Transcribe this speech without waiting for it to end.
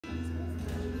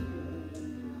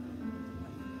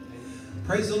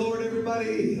Praise the Lord,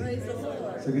 everybody. Praise the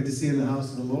Lord. So good to see you in the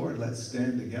house of the Lord. Let's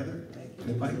stand together and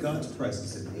invite God's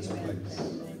presence into this place.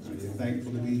 Are you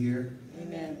thankful to be here?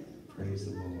 Amen. Praise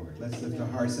the Lord. Let's lift our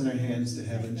hearts and our hands to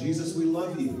heaven. Jesus, we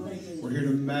love you. We're here to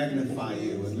magnify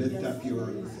you and lift up your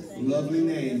lovely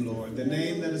name, Lord, the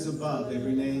name that is above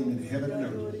every name in heaven and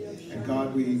earth. And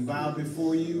God, we bow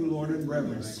before you, Lord, in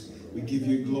reverence. We give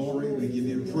you glory. We give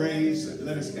you praise.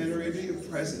 Let us enter into your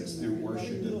presence through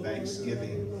worship and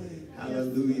thanksgiving.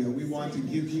 Hallelujah. We want to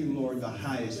give you, Lord, the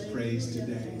highest praise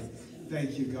today.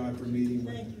 Thank you, God, for meeting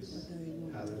with us.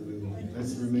 Hallelujah.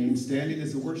 Let's remain standing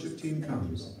as the worship team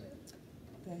comes.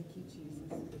 Thank you,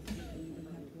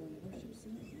 Jesus.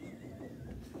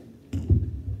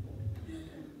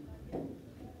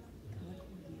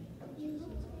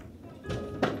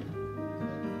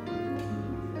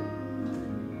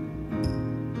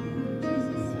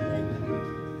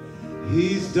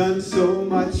 He's done so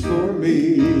much for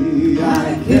me.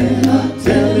 I cannot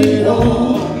tell it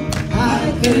all.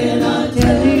 I cannot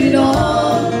tell it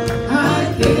all.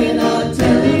 I cannot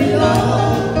tell it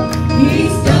all.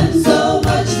 He's done so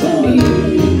much for me.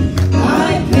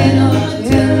 I cannot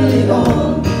tell it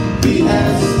all. He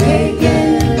has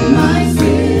taken my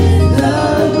sins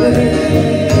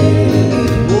away.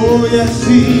 Oh, yes,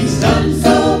 he's Done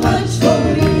so much for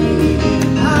me.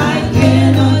 I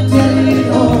cannot tell it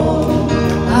all.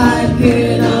 I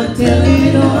cannot tell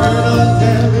it all.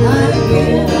 I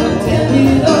cannot tell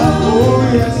it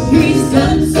all. He's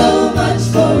done so much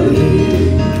for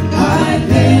me. I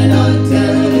cannot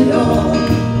tell it all.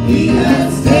 He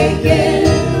has taken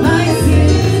my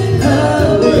sins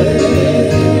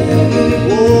away.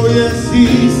 Oh, yes,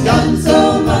 he's Done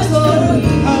so much for me.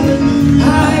 Hallelujah. I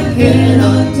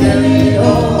cannot tell it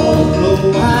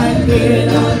all. I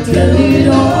cannot tell it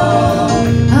all.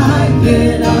 I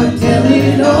cannot tell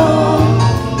it all.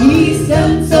 He's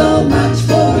done so much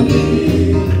for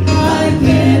me. I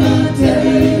cannot tell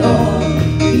it all.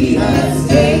 He has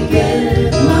taken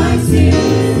my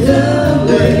sins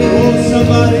away. Oh,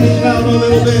 somebody shout a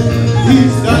little bit.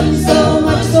 He's done So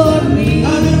much for me.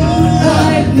 Hallelujah. I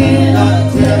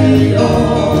cannot tell it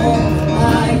all. I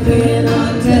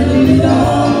cannot tell it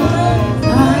all. I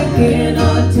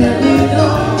cannot tell it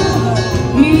all.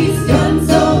 He's done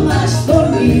so much for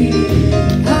me.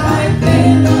 I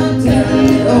cannot tell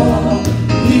it all.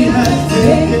 He has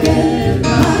taken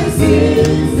my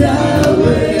sins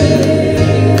away.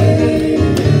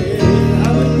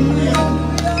 Hallelujah.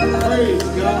 Praise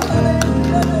God.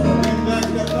 We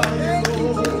magnify you,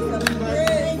 Lord. We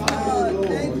magnify you,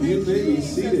 Lord. You may be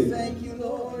seated. Thank you,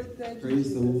 Lord. Thank you.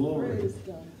 Praise the Lord. Praise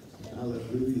God.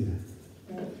 Hallelujah.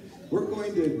 We're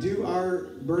going to do our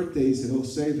birthdays, and we'll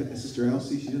save Sister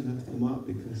Elsie. She doesn't have to come up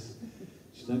because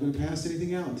she's not going to pass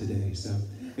anything out today. So,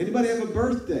 anybody have a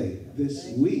birthday this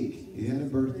week? You had a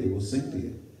birthday. We'll sing to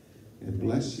you and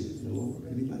bless you, the Lord.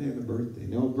 Anybody have a birthday?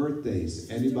 No birthdays.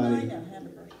 Anybody?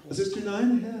 Sister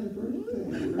Nina had a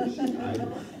birthday. Where is she hiding?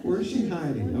 Where is she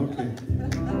hiding? Okay.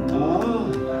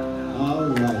 Oh, all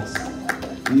right.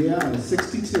 Yeah,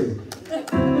 62.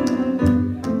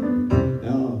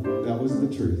 No, that wasn't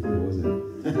the truth, was it?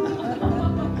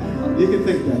 You can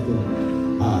think that though.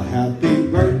 A happy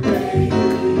birthday to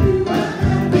you. A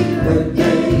happy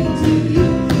birthday to you.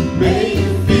 May you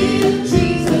feel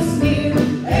Jesus near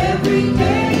every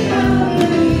day of the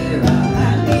year. A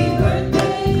happy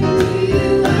birthday to you.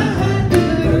 A happy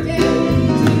birthday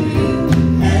to you.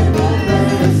 And the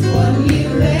best one you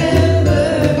ever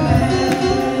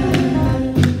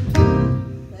had.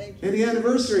 Any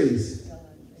anniversaries?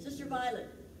 Sister Violet.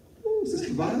 Oh,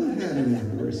 Sister Violet had an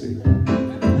anniversary.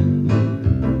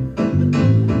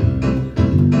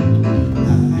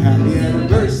 Happy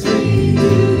anniversary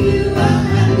To you, a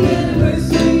happy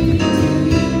anniversary to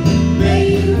you. May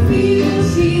you feel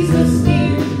Jesus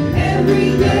near every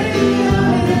day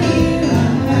of the year. A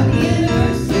happy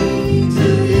anniversary to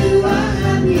you. A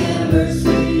happy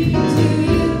anniversary to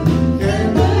you. And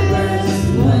the best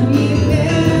one you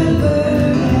ever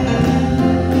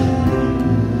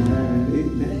had.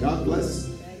 Amen. God bless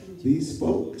these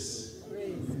folks.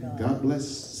 God bless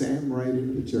Sam right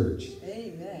into the church.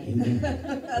 Amen.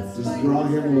 That's Just right. draw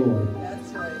him, Lord.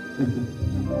 That's right.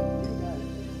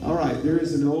 All right, there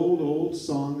is an old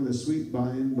song in the sweet by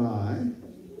and by.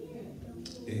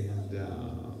 And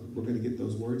we're going to get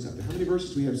those words out there. How many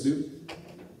verses do we have, Sue?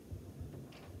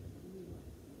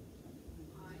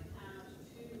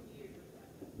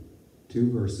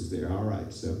 Two verses there. All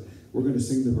right, so we're going to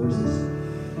sing the verses.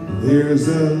 There's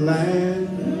a land.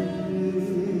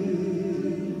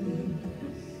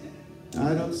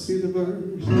 I don't see the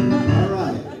verse. All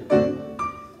right.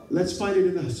 Let's find it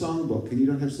in the songbook. And you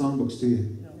don't have songbooks, do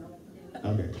you?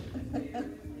 Okay.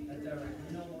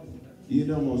 You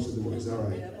know most of the words, all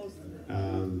right.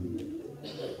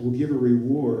 We'll give a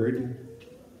reward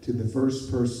to the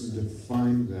first person to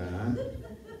find that,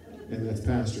 and that's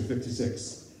Pastor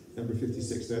 56, number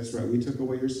 56. That's right. We took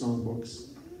away your songbooks.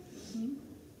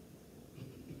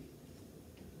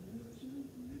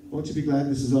 Won't you be glad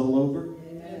this is all over?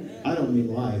 I don't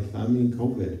mean life. I mean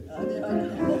COVID.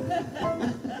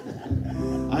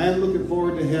 I am looking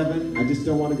forward to heaven. I just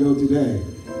don't want to go today.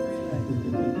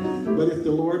 But if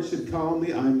the Lord should call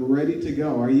me, I'm ready to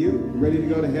go. Are you ready to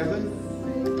go to heaven?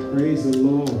 Praise the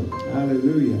Lord.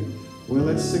 Hallelujah. Well,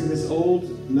 let's sing this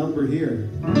old number here.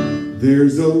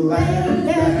 There's a land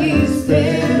that is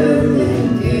better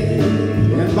than death.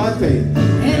 And by faith.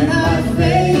 And by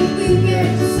faith we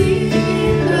can see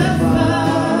the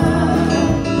far.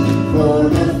 For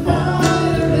the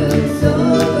Father is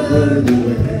over the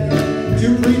way. To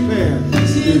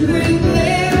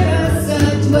prepare us a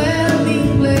dwelling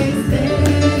place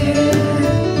there.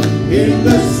 in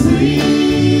the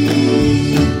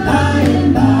Sweet by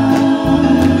and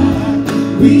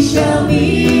by, we shall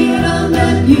meet on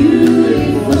that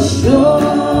beautiful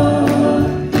shore.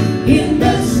 In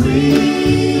the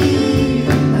sweet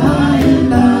by and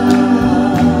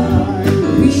by,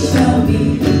 we shall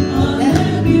meet on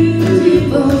that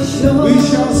beautiful shore. we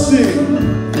shall sing.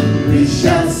 We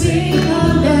shall sing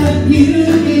on that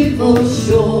beautiful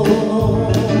shore.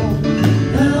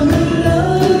 Now the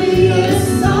glorious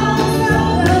songs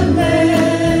of the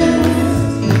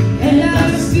blessed, and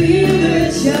our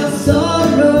spirit shall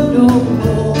sorrow no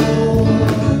more.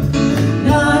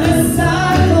 Not a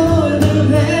sigh for the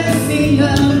blessing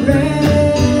of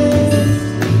rest.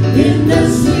 In the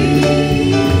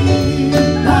sweet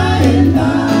by and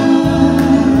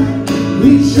by,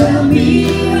 we shall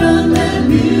meet on that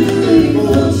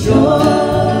beautiful shore.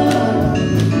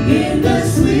 In the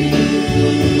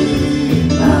sweet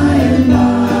by and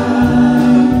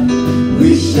by,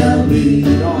 we shall meet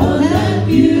on that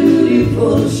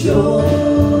beautiful shore.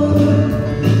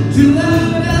 To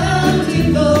our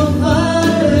bountiful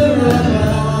Father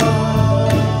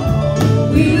above,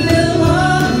 we will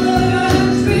offer our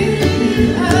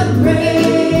tribute of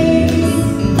praise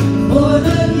for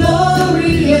the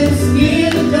glorious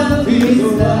gift of His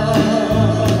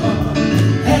love,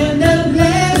 and the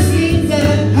blessings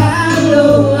that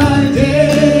hallow our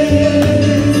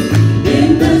days.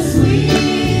 In the sweet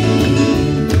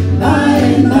by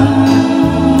and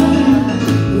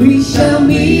by, we shall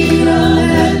meet on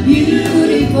that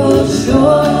beautiful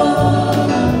shore.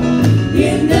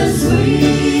 In the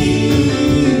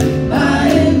sweet by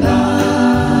and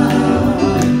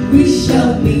by, we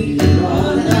shall meet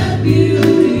on that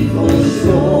beautiful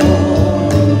shore.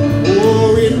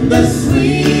 Oh, in the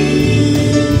Sweet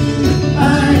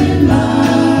by and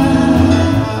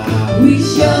by, we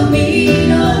shall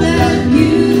meet on that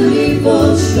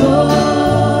beautiful shore.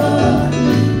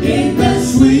 In the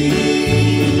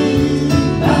sweet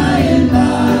by and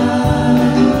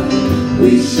by,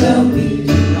 we shall meet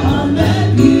on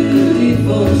that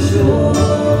beautiful shore.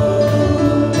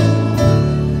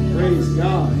 praise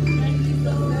God.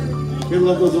 You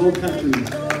love those old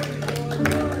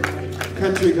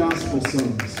country gospel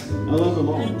songs. I love them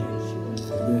all.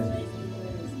 Amen.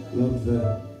 Love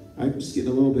the. I'm just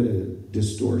getting a little bit of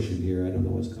distortion here. I don't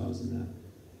know what's causing that.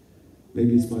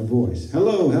 Maybe it's my voice.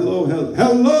 Hello, hello, hello,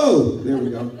 hello. There we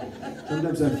go.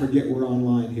 Sometimes I forget we're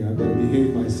online here. I better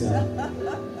behave myself.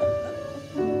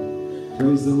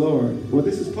 Praise the Lord. Well,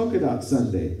 this is Polka Dot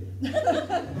Sunday.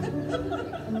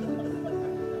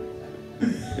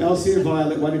 Elsie and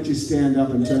Violet, why don't you stand up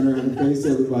and turn around and face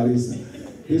everybody?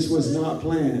 This was not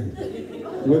planned.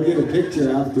 We'll get a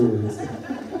picture afterwards.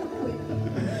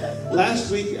 Last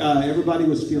week, everybody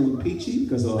was feeling peachy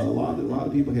because a lot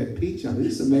of people had peach on.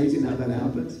 It's amazing how that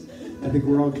happens. I think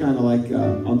we're all kind of like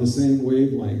on the same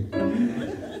wavelength.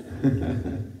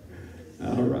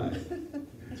 All right.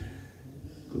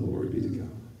 Glory be to God.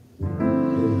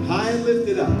 High and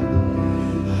lifted up.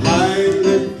 High and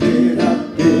lifted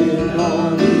up in all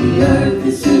the earth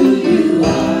is who you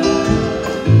are.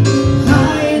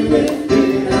 High and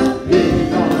lifted up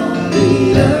in all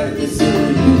the earth is who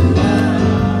you are.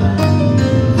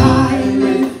 High and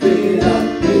lifted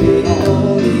up in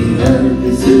all the earth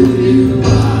is who you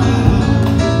are.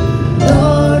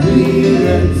 Lord, we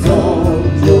exalt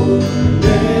your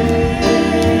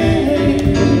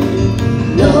name.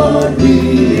 Lord,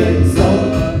 we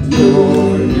exalt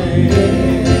your name.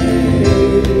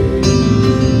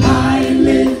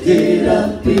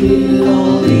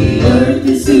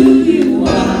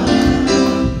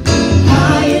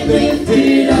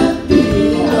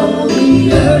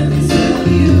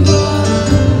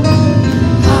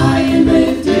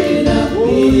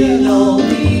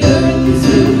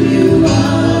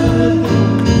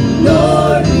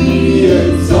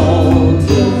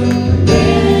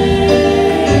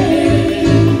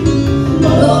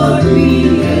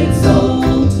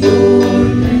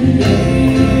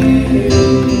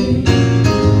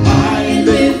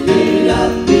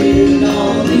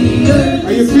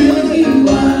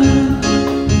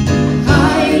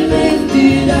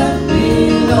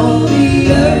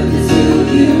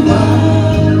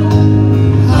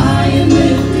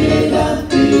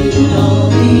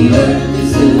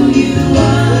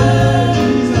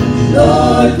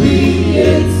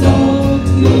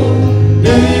 your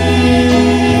name.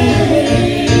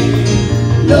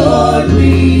 Lord,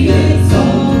 we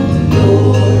exalt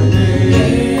your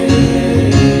name.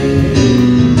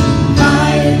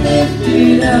 High and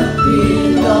lifted up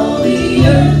in all the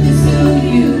earth is who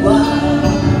you are.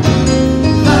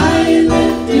 High and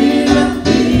lifted up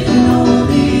in all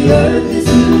the earth is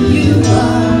who you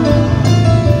are.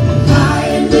 High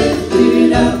and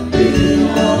lifted up in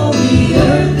all the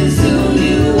earth is who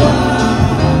you are.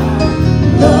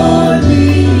 Lord, we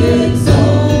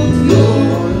exalt your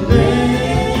name.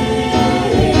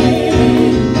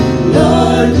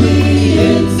 Lord, we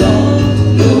exalt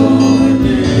your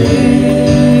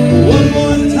name. One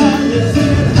more time, let's sing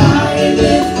it. High and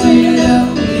lifted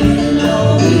up in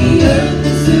all the earth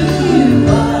is who you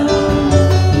are.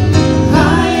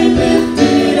 High and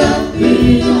lifted up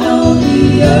in all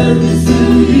the earth is who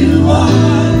you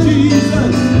are.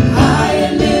 Jesus. High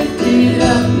and lifted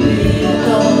up in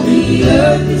all the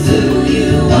earth is who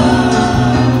you are.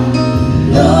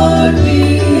 Lord, we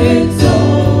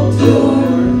exalt your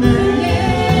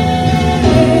name.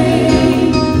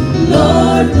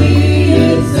 Lord, we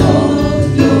exalt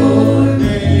your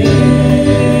name.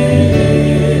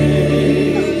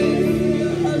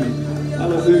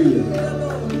 Hallelujah.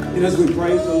 And as we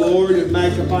praise the Lord and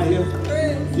magnify Him,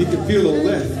 you can feel a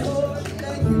lift.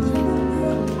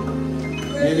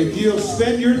 And if you'll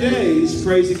spend your days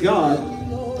praising God,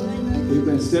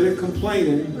 instead of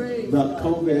complaining about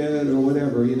COVID or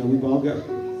whatever, you know, we've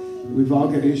all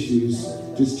got issues.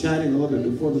 Just chatting a little bit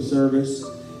before the service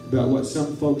about what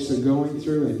some folks are going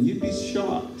through, and you'd be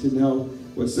shocked to know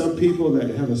what some people that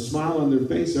have a smile on their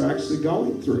face are actually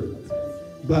going through.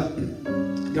 But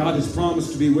God has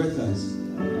promised to be with us.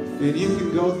 And you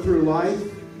can go through life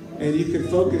and you can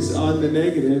focus on the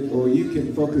negative, or you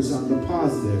can focus on the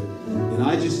positive. And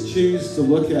I just choose to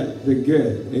look at the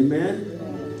good. Amen?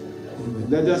 Amen.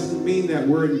 That doesn't mean that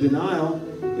we're in denial.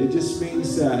 It just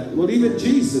means that, well, even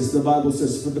Jesus, the Bible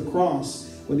says, for the cross,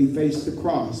 when he faced the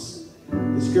cross,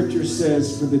 the scripture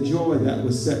says, for the joy that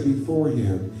was set before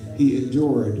him, he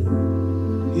endured.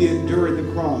 He endured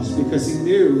the cross because he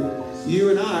knew you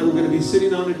and I were going to be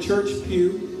sitting on a church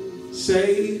pew,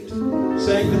 saved,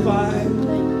 sanctified,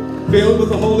 filled with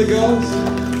the Holy Ghost,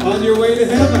 on your way to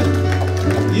heaven.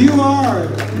 You are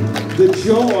the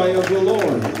joy of the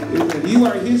Lord. Amen. You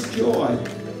are his joy.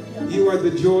 You are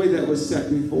the joy that was set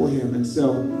before him. And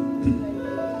so,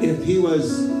 if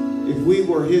we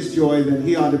were his joy, then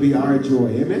he ought to be our joy.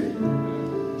 Amen?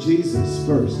 Jesus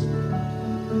first.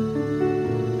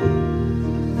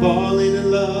 Falling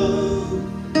in love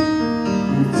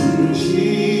with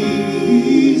Jesus.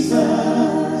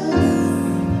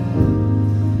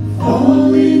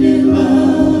 Falling in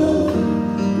love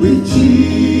with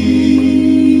Jesus.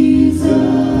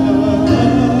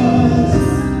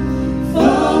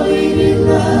 Falling in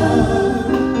love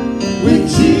with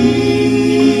Jesus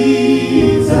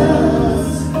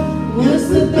was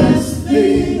the best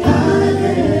thing I'd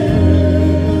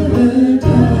ever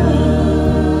done.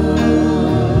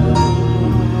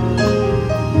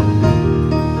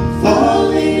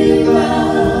 Falling in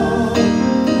love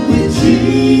with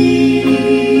Jesus.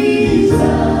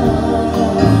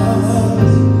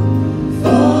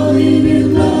 Falling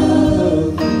in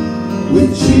love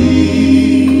with Jesus.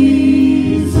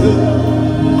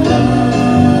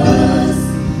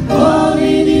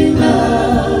 Falling in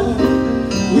love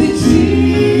with Jesus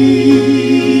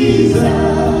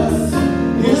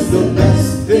is the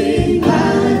best thing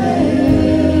I've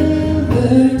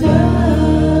ever done.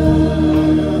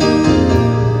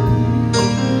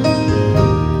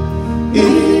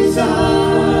 In his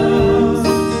arms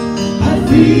I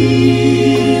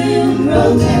feel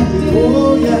protected.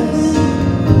 Oh yes.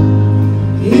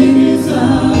 In his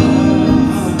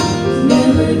arms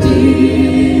never disconnected.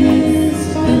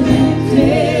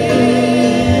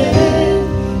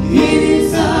 In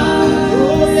his arms,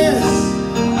 oh yes,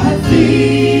 I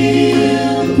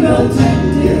feel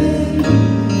protected.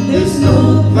 There's no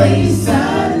place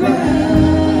I'd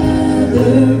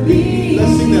rather be.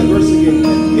 Let's sing that verse again.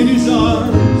 In his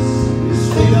arms, his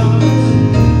sweet arms.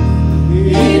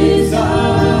 In his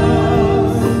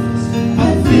arms, I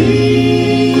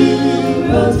feel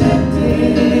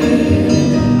protected.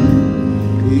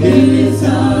 In his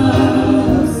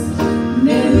arms,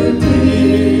 never disconnected.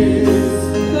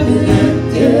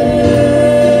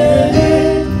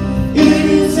 In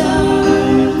his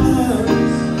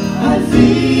arms, I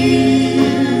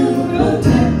feel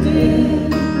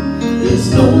protected. There's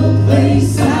no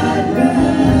place I'd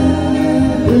rather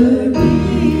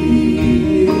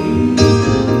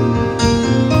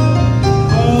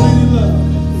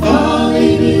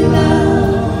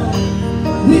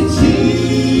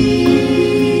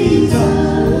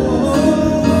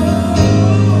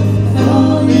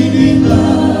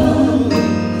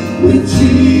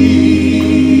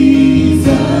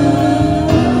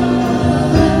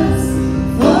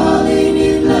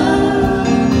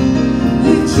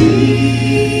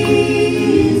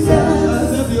Jesus I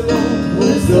love you, Lord.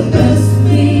 was the best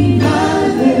thing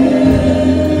I've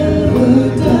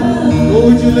ever done. Oh,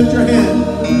 would you lift your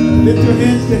hand? Lift your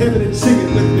hands to heaven and sing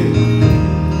it with me.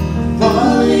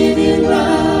 Falling in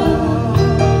love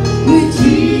with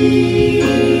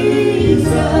Jesus.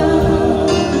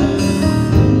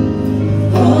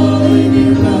 Falling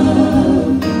in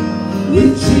love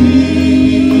with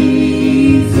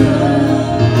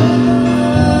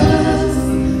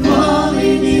Jesus.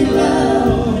 Falling in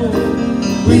love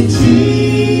with Jesus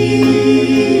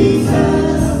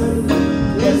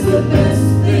is the best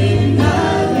thing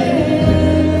I've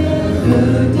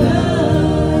ever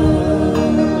done.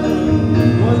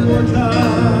 One more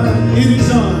time. In his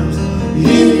arms.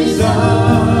 In his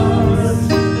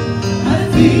arms, I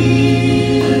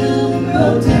feel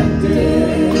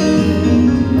protected.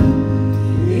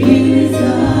 In his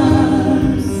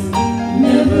arms,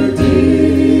 never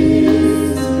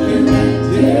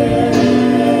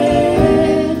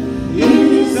disconnected. In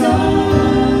his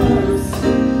arms,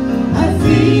 I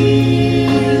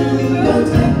feel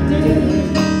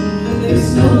protected. There's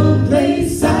no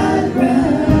place I'd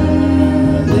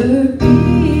rather be.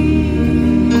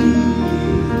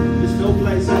 There's no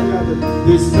place I'd rather.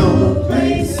 There's no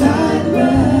Place I'd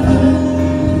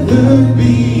rather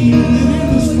be. in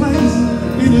his place,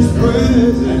 in his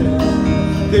presence.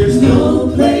 There's no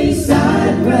No place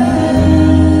I'd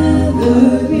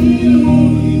rather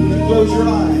be. Close your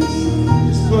eyes.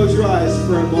 Just close your eyes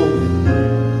for a moment.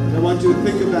 And I want you to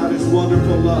think about his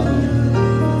wonderful love.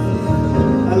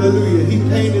 Hallelujah. He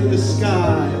painted the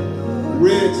sky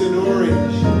red and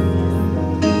orange.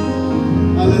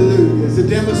 Hallelujah. It's a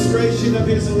demonstration of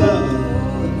his love.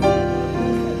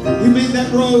 He made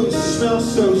that rose smell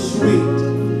so sweet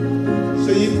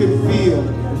so you could feel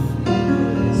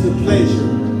the pleasure.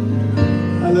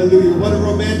 Hallelujah. What a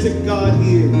romantic God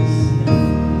he is.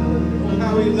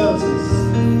 How he loves us.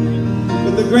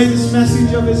 But the greatest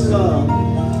message of his love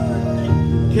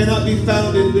cannot be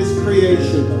found in this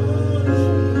creation.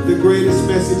 The greatest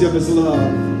message of his love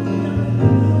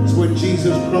is when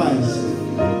Jesus Christ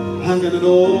hung on an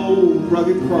old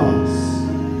rugged cross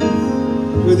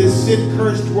for this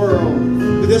sin-cursed world,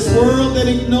 for this world that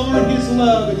ignored his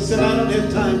love and said, I don't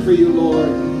have time for you, Lord.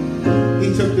 He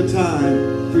took the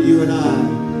time for you and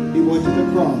I. He went to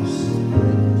the cross.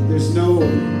 There's no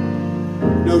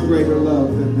greater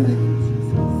love than that.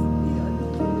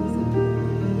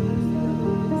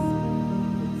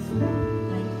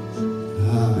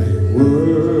 I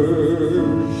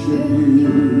worship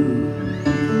you,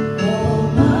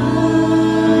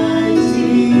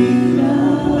 Almighty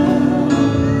God,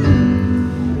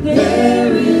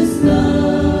 there is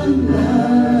none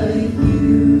like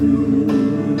you.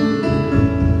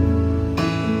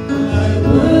 I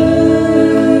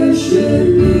worship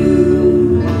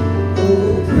you,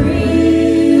 O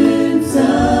Prince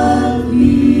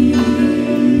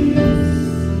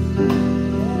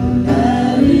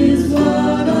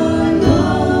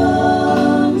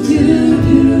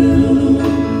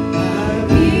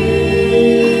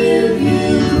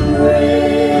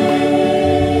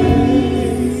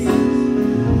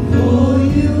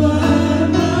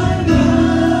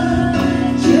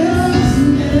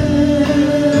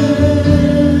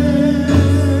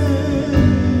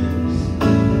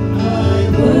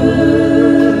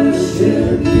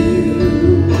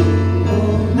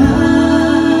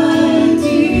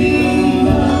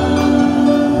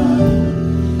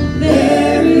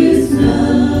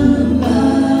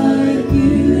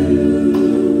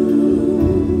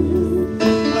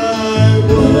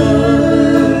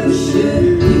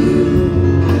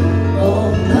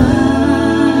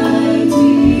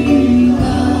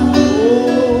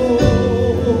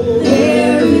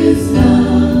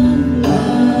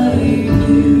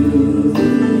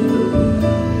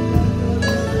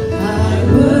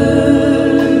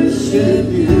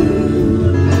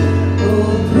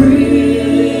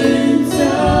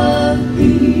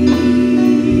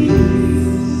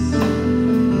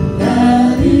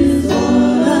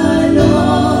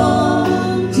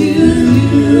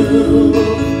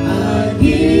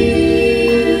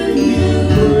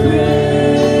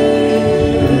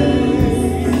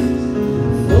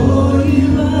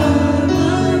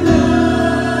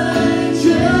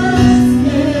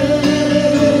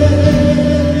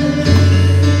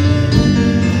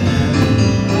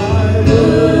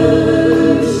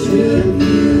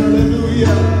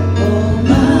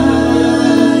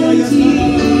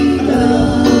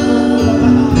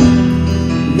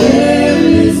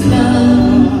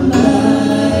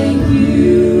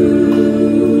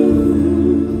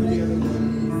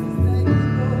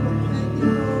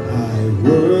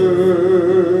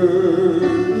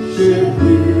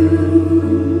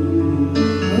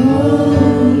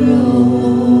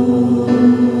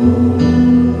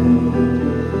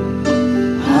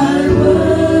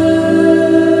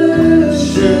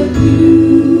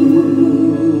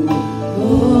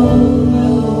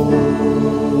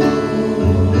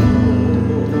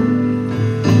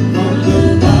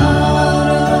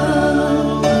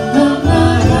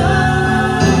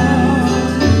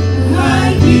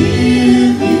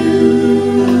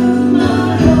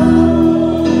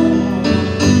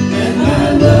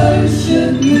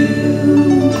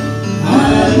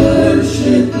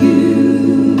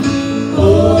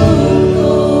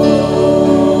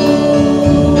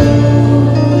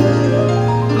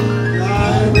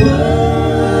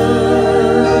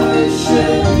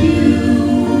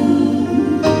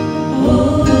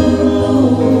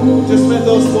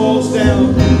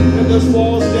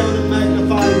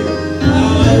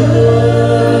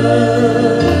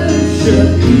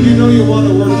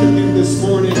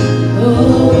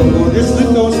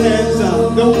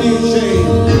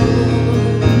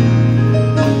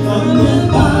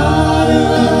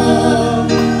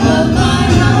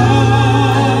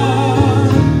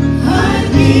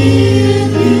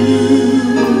give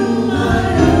you my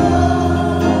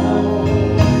all,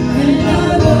 and I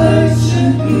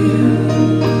worship you.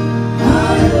 I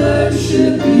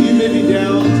worship you. You may be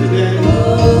down today.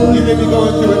 You may be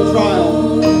going through a trial.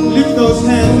 Lift those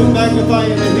hands and magnify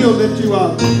Him, and He'll lift you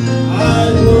up.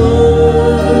 I worship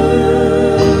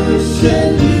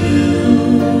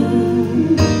you,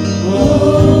 oh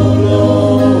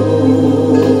Lord.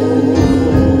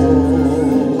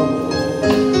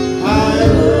 I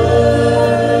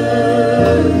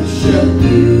worship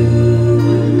you,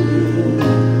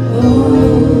 oh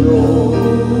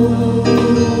Lord.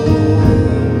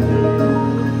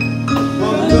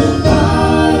 From the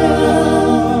bottom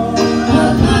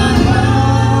of my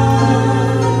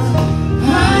heart,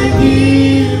 I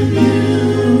give you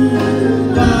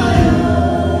my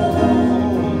all,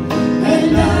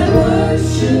 and I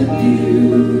worship you.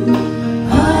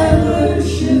 I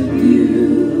worship you,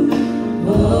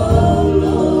 oh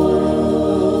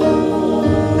Lord.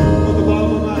 From the bottom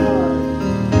of my heart,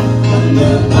 from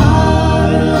the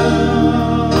bottom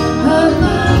of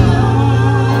my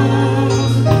heart,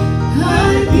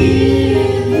 I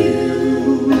give you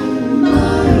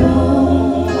my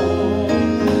all,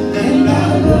 and I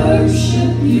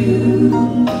worship you.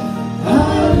 I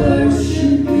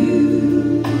worship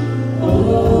you, oh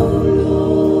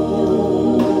Lord.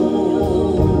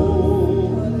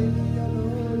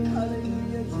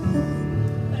 Hallelujah, Jesus.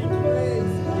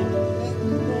 Praise God. Thank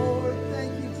you, Lord.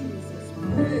 Thank you, Jesus.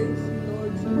 Praise you,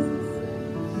 Lord Jesus.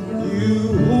 You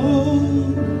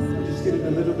hold. Just getting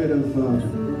a little bit of a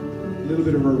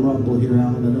rumble here,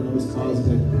 Alan. I don't know what's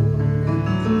causing it.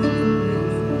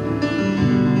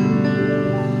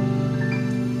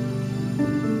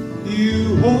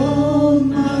 You hold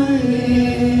my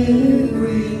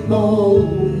every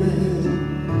moment.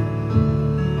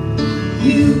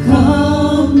 You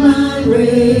calm my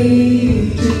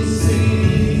raging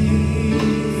sea.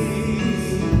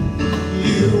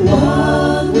 You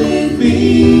walk with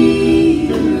me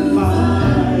through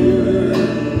fire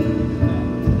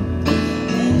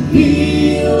and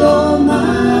heal all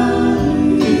my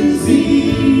disease.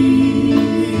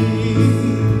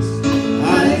 I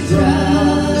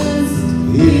trust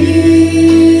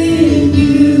in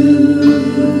you.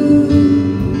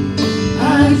 I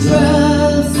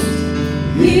trust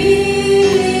in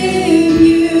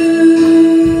you.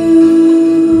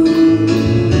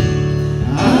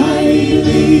 I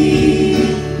believe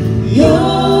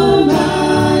you're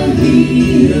my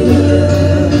healer.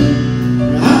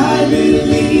 I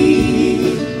believe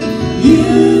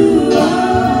you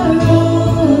are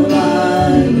all I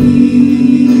need.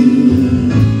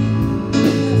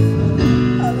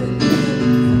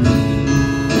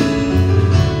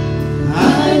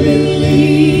 I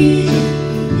believe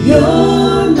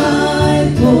you're my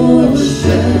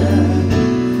portion.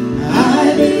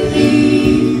 I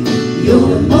believe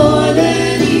you're more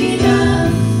than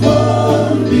enough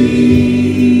for me.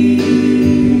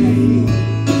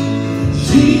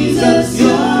 Jesus,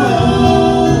 you're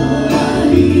all I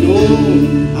need.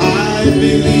 I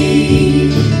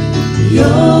believe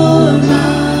you're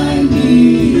my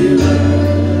healer.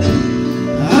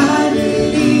 I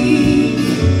believe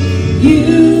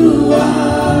you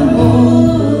are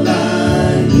all I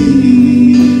need.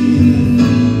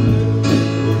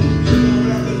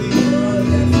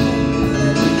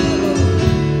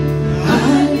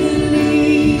 I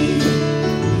believe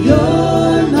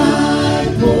you're my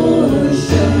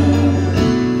portion.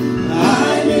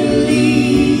 I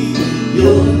believe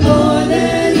you're more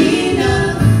than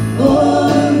enough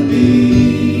for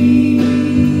me.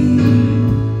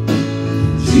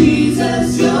 Jesus,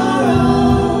 you're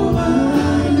all I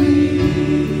need.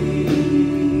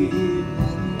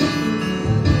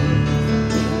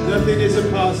 Nothing is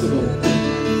impossible.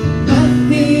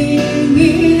 Nothing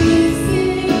is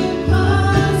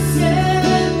impossible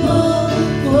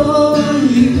for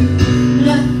you.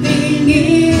 Nothing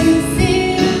is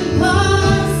impossible.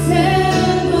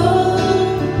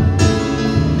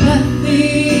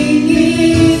 Nothing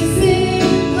is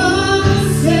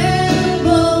impossible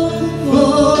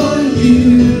for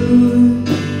you.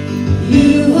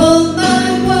 You hold my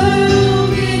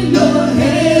world in your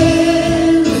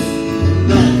hands.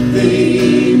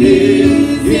 Nothing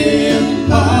is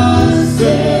impossible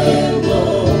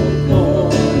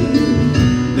for you.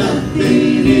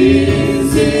 Nothing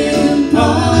is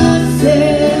impossible.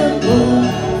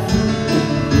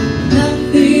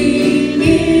 Nothing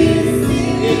is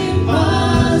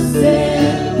impossible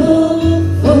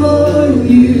for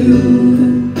you.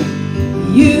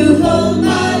 You hold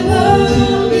my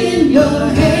world in your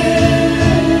hands.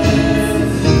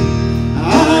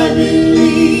 I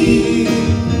believe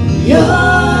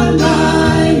you're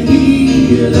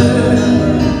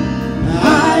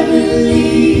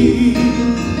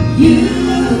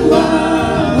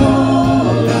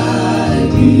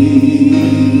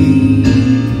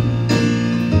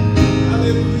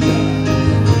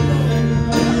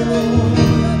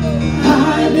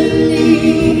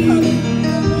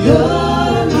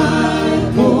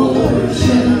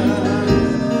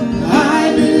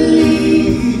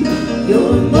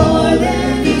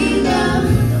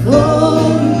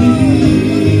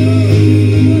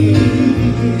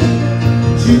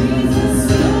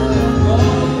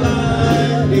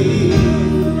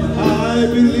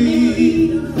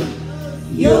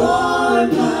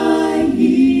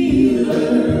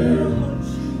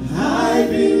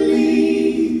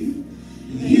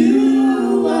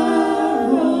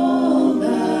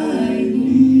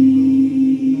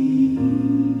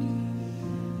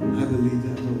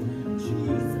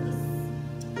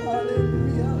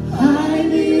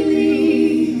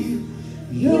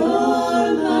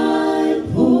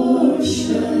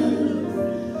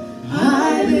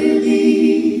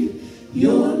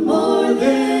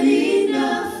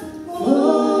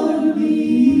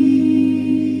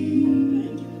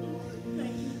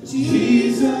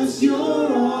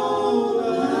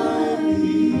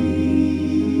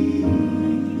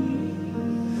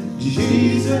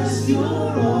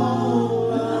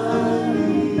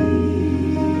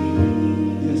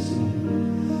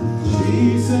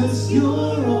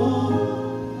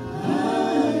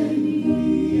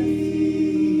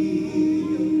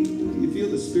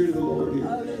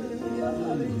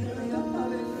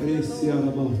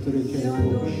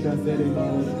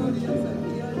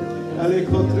Ale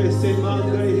contre se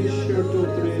mandre il scerto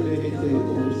treme e te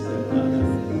osatara.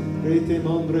 Rete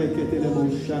mombre che te le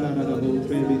moshara da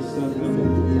treme sarra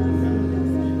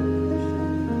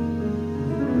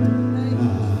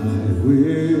I will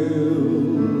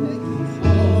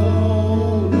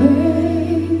always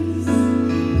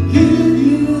give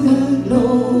you the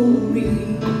glory,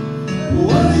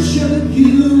 worship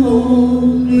you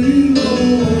only,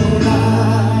 Lord. I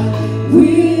will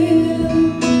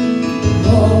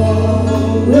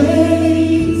always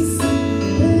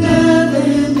love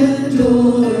and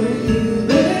adore you.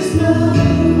 There's no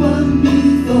one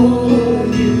before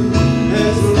you.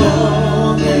 as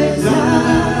long as I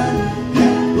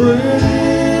have breath.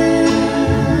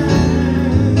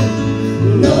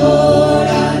 Lord,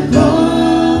 I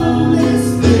promise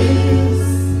this,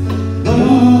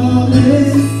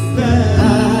 promise that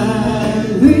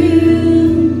I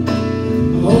will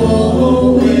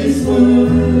always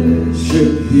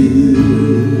worship you.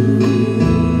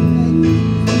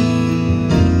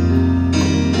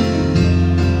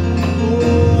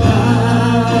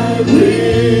 I will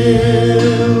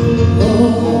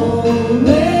always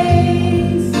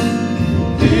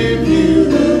give you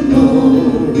the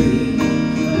glory,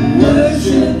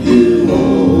 worship you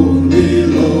only,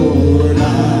 Lord. I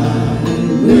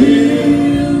will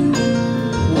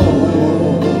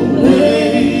always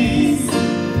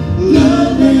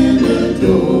love and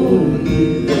adore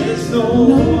you. there's no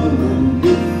one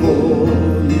before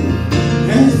you.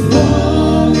 As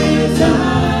long as I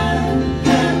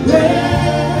have breath,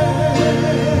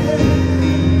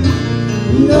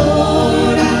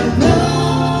 Lord, I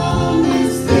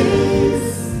promise this,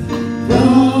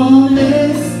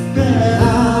 promise that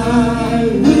I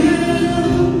will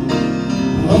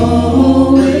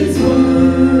always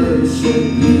worship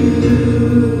you.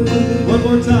 One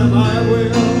more time, I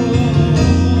will.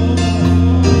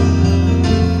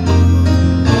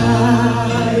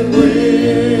 I will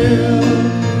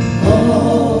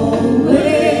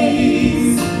always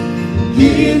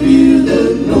give you the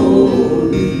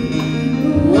glory,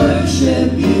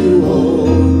 worship you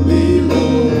only,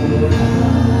 Lord.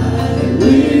 I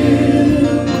will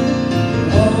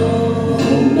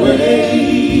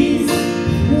always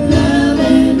love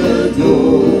and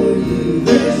adore you.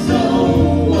 There's no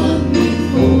one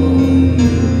before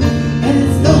you. As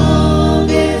long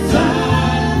as I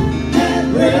have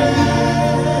breath,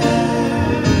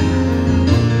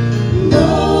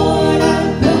 Lord, I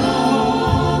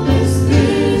promise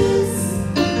this,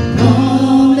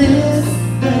 promise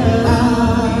that I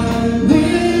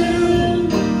will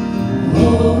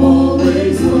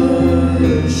always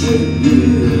worship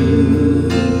you.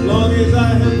 As long as I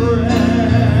have breath.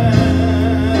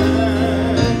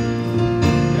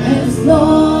 As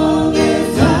long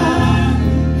as I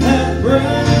have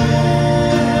breath,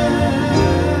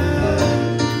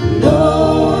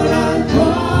 Lord, I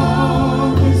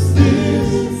promise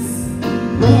this,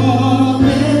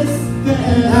 promise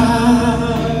that I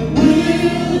will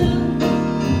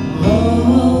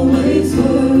always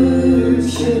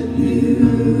worship you.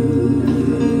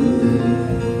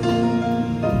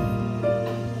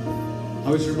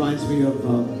 Always reminds me of a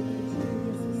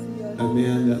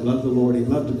man that loved the Lord. He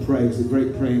loved to pray. He was a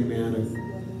great praying man.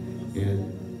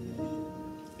 And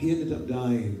he ended up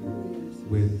dying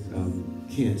with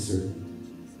cancer.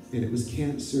 And it was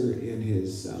cancer in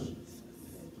his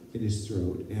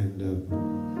throat. And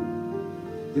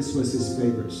this was his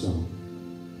favorite song.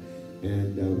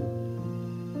 And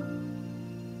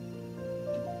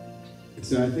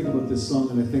so I think about this song,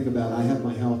 and I think about, I have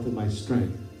my health and my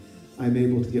strength. I'm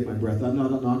able to get my breath. I'm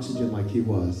not on oxygen like he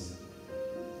was.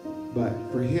 But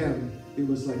for him, it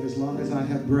was like, as long as I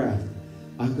have breath,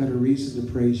 I've got a reason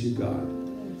to praise you, God.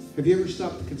 Have you ever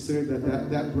stopped to consider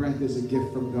that breath is a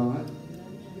gift from God?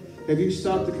 Have you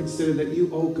stopped to consider that you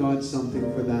owe God something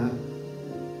for that?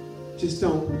 Just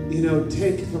don't,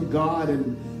 take it from God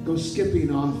and go skipping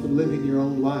off and living your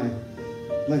own life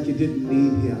like you didn't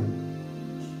need him.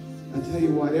 I tell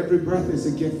you what, every breath is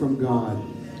a gift from God.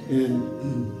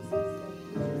 And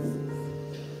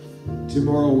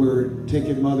tomorrow we're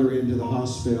taking Mother into the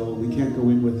hospital. We can't go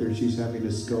in with her. She's having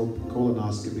a scope,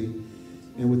 colonoscopy.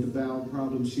 And with the bowel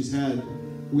problems she's had,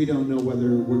 we don't know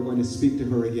whether we're going to speak to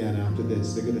her again after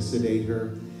this. They're going to sedate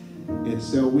her. And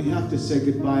so we have to say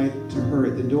goodbye to her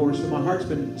at the door. So my heart's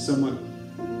been somewhat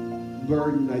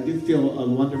burdened. I do feel a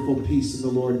wonderful peace in the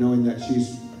Lord, knowing that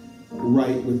she's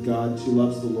right with God. She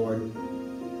loves the Lord.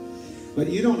 But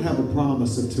you don't have a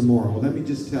promise of tomorrow. Let me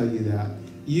just tell you that.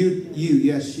 You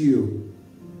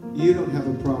don't have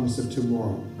a promise of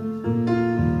tomorrow.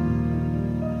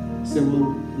 You say,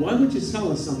 well, why would you tell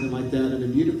us something like that on a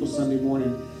beautiful Sunday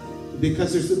morning?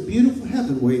 Because there's a beautiful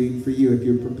heaven waiting for you if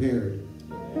you're prepared.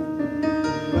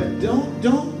 But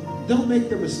don't make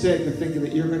the mistake of thinking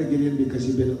that you're going to get in because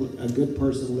you've been a good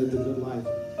person, lived a good life.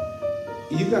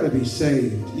 You've got to be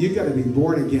saved. You've got to be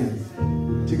born again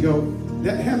to go.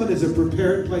 That heaven is a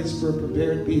prepared place for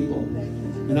prepared people.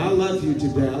 And I love you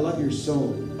today. I love your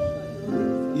soul.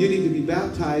 You need to be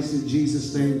baptized in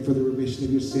Jesus' name for the remission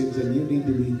of your sins, and you need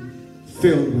to be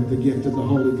filled with the gift of the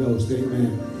Holy Ghost.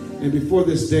 Amen. And before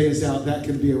this day is out, that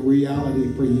can be a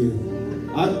reality for you.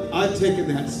 I've taken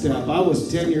that step. I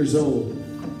was 10 years old,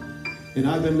 and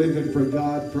I've been living for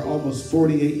God for almost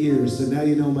 48 years, so now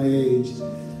you know my age.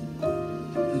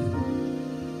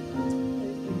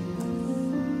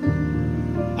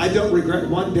 I don't regret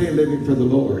one day living for the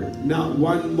Lord. Not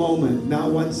one moment, not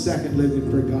 1 second living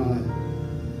for God.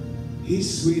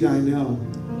 He's sweet, I know.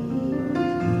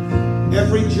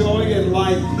 Every joy in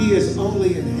life, He has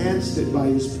only enhanced it by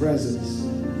His presence.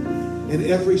 And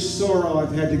every sorrow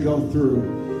I've had to go through,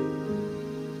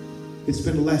 it's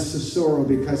been less of sorrow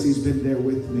because He's been there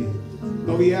with me.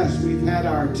 Oh yes, we've had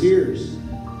our tears.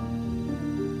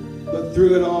 But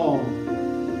through it all,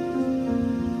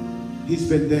 He's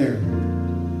been there.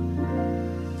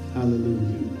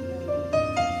 Hallelujah.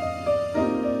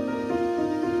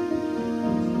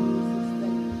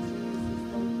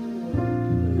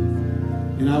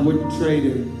 And I wouldn't trade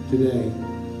it today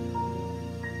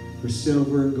for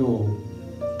silver and gold.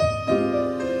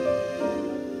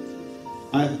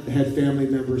 I've had family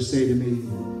members say to me,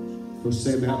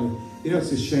 about me, you know,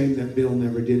 it's a shame that Bill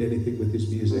never did anything with his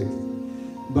music.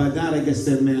 By that, I guess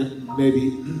that meant maybe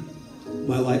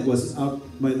my light wasn't up,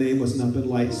 my name wasn't up in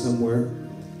lights somewhere.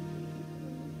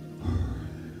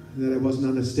 That I wasn't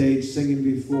on the stage singing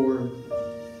before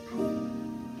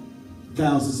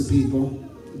thousands of people.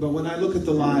 But when I look at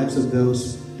the lives of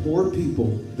those poor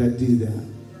people that do that,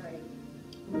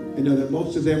 I know that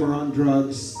most of them are on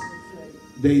drugs.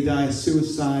 They die of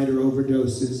suicide or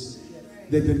overdoses.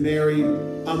 They've been married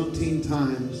umpteen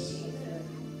times.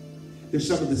 They're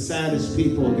some of the saddest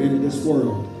people in this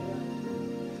world.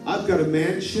 I've got a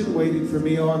mansion waiting for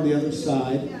me on the other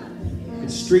side.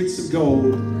 It's streets of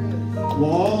gold,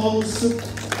 walls of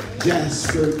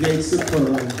jasper, gates of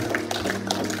pearl.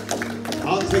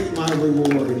 I'll take my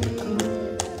reward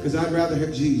because I'd rather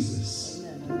have Jesus.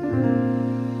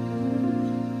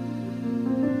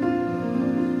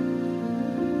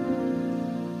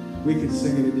 We can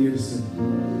sing it in unison.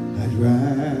 I'd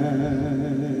rather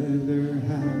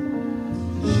have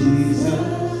Jesus,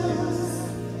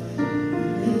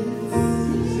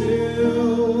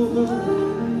 silver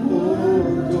or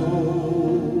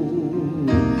gold.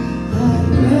 I'd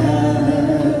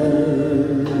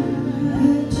rather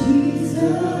have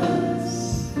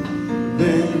Jesus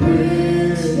than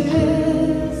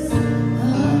riches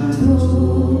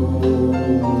untold.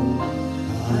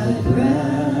 I'd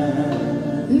rather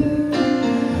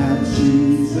have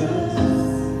Jesus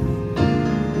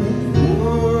than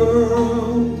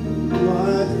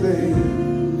worldwide fame.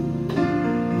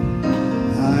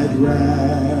 I'd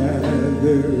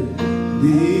rather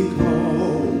be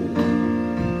called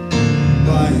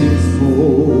by His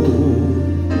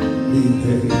holy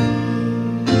name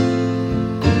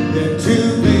than to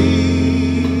be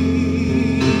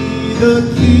the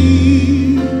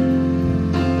king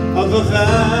of a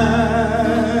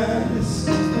vast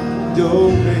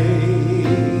domain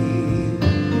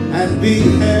and be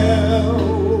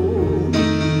held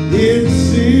in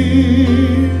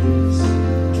sin's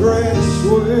dread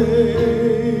sway.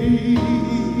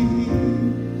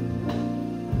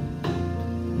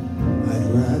 I'd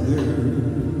rather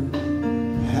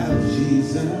have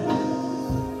Jesus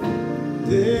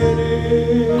than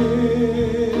anything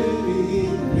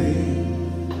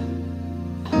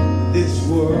this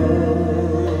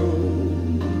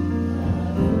world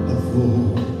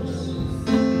affords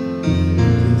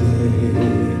today.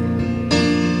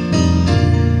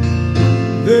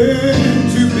 Than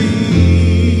to be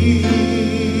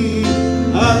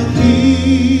a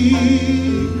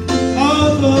king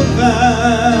of a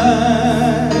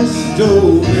vast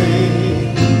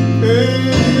domain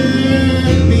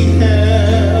and be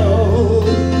held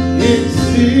in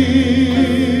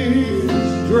sin's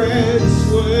dread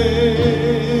sway.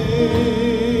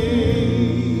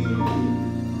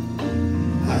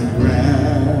 I'd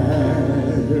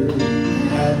rather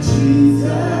have Jesus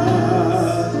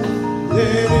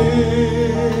than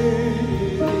anything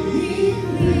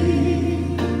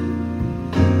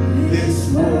this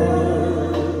world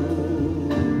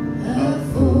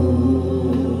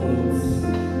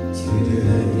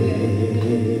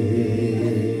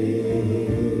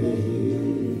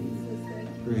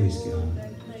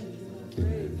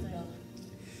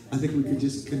I think we could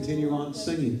just continue on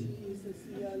singing.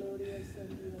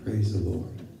 Praise the Lord.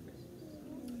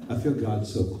 I feel God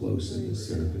so close in this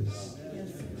service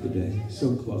today.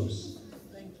 So close.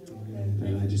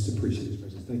 And I just appreciate His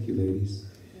presence. Thank you, ladies.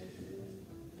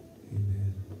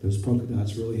 Amen. Those polka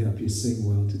dots really help you sing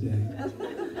well today.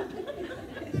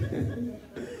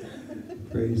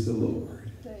 Praise the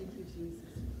Lord. Thank you, Jesus.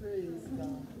 Praise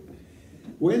God.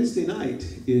 Wednesday night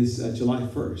is July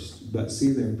 1st, but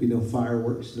see, there'll be no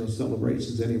fireworks, no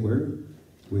celebrations anywhere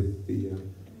with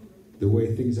the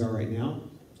way things are right now.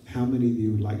 How many of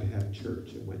you would like to have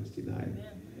church on Wednesday night?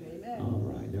 Amen. All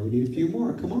right, now we need a few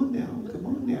more. Come on now, come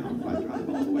on now. If I drive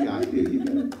all the way I do, you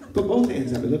gotta put both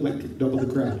hands up. It look like double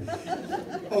the crowd.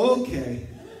 Okay,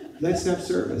 let's have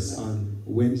service on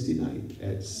Wednesday night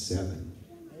at 7.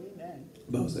 Amen.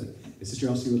 Bible study. And Sister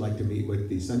Elsie would like to meet with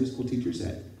the Sunday school teachers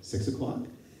at 6 o'clock,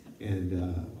 and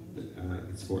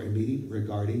it's for a meeting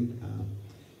regarding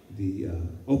the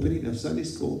opening of Sunday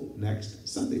school next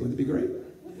Sunday. Wouldn't it be great?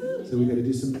 So we got to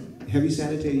do some heavy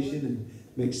sanitation and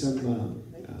make some,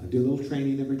 do a little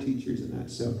training of our teachers and that.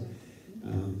 So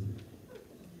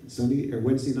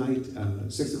Wednesday night,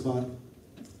 6 o'clock,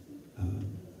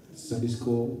 Sunday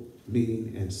school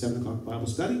meeting, and 7 o'clock Bible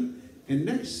study. And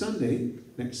next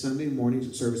Sunday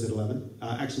morning service at 11.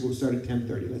 Actually, we'll start at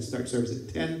 10:30. Let's start service at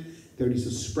 10:30. So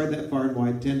spread that far and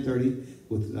wide. 10:30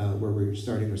 with where we're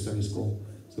starting our Sunday school.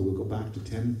 So we'll go back to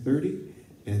 10:30,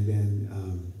 and then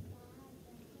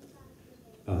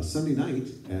Sunday night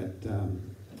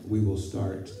we will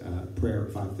start prayer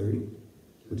at 5:30.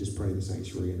 We'll just pray in the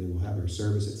sanctuary, and then we'll have our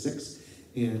service at 6.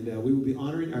 And we will be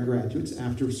honoring our graduates.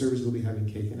 After service, we'll be having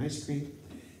cake and ice cream.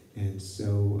 And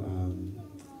so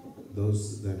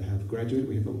those that have graduated,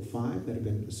 we have about 5 that have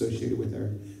been associated with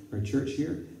our church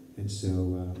here. And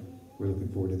so we're looking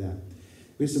forward to that.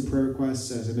 We have some prayer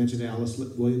requests. As I mentioned, Alice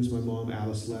Williams, my mom,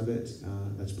 Alice Levitt.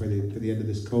 Let's pray for the end of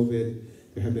this COVID.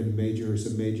 There have been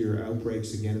some major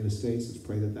outbreaks again in the States. Let's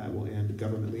pray that will end.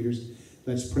 Government leaders.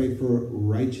 Let's pray for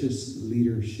righteous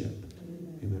leadership.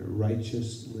 Amen.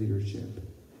 Righteous leadership.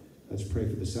 Let's pray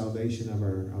for the salvation of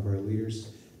our leaders.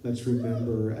 Let's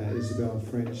remember Isabel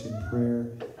French in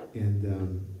prayer.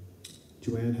 And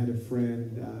Joanne had a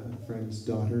friend's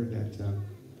daughter that,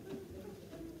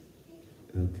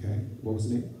 okay, what was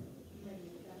the name?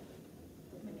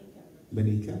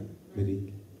 Manika.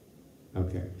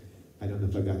 Okay. I don't know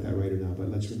if I got that right or not, but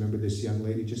let's remember this young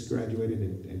lady just graduated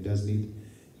and does need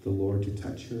the Lord to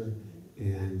touch her.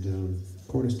 And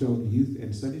Cornerstone Youth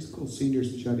and Sunday School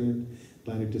Seniors Shut-In,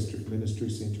 Atlantic District Ministry,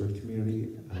 St. George Community.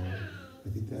 I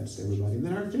think that's everybody. And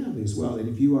then our family as well. And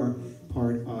if you are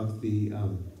part of the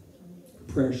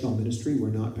prayer shawl ministry, we're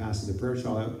not passing the prayer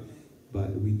shawl out,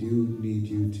 but we do need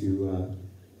you to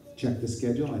check the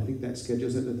schedule. I think that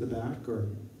schedule's at the back. Or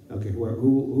okay, who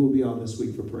will be on this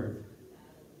week for prayer?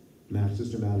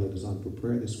 Sister Madeline is on for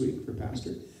prayer this week for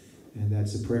pastor. And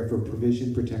that's a prayer for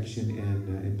provision, protection,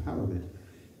 and empowerment.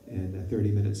 And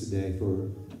 30 minutes a day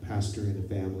for pastor and the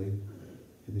family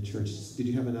and the church. Did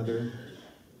you have another?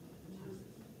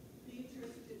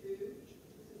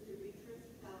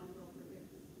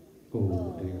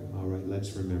 Oh dear. All right,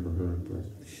 let's remember her in prayer.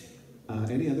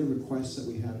 Any other requests that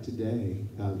we have today?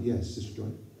 Yes, Sister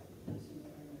Joy.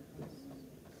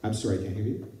 I'm sorry, I can't hear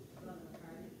you.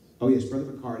 Oh yes, Brother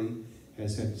McCarty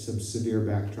has had some severe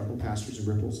back trouble. Pastors and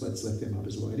Ripples, let's lift them up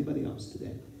as well. Anybody else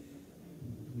today?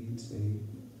 Needs a...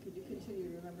 Could you continue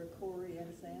to remember Corey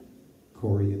and Sam?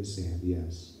 Corey and Sam,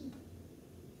 yes.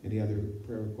 Any other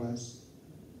prayer requests?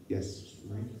 Yes,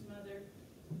 Marie? Mother.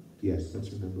 Yes,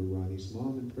 let's remember Ronnie's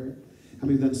mom in prayer. How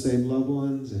many of them saved loved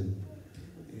ones and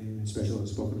special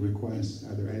unspoken requests?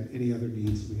 Are there any other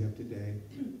needs we have today?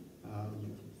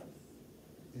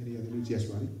 Any other needs? Yes,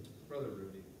 Ronnie? Brother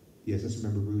Rudy. Yes, let's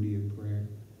remember Rudy in prayer.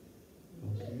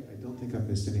 Okay, I don't think I've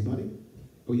missed anybody.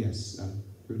 Oh, yes,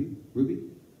 Ruby?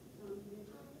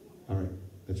 All right,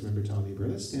 let's remember Tommy in prayer.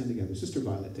 Let's stand together. Sister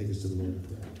Violet, take us to the Lord in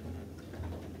prayer.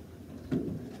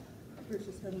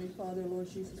 Gracious Heavenly Father, Lord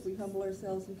Jesus, we humble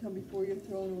ourselves and come before your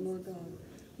throne, O Lord God.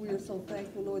 We are so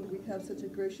thankful, Lord, that we have such a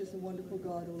gracious and wonderful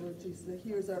God, O Lord Jesus, that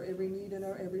hears our every need and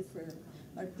our every prayer.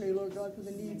 I pray, Lord God, for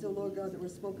the needs, O Lord God, that were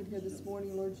spoken here this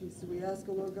morning, Lord Jesus. We ask,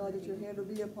 O Lord God, that your hand will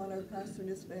be upon our pastor and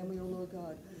his family, O Lord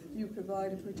God. You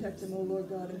provide and protect them, O Lord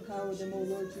God. Empower them, O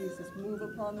Lord Jesus. Move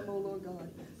upon them, O Lord God.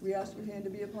 We ask your hand to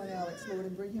be upon Alex, Lord,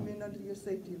 and bring him in under your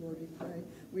safety, Lord, we pray.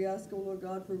 We ask, O Lord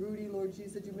God, for Rudy, Lord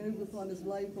Jesus, that you move upon his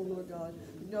life, O Lord God.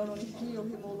 You not only heal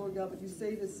him, O Lord God, but you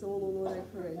save his soul, O Lord, I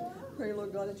pray. Pray,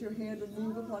 Lord God, that your hand would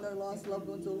move upon our lost loved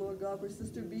ones, O Lord God. For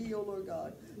Sister B, O Lord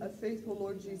God, a faithful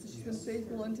Lord Jesus. She's been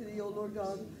faithful unto thee, O Lord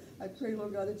God. I pray,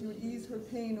 Lord God, that you would ease her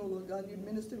pain, O Lord God. You'd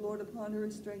minister, Lord, upon her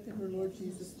and strengthen her, Lord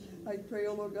Jesus. I pray,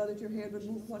 O Lord God, that your hand would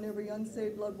move upon every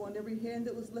unsaved loved one, every hand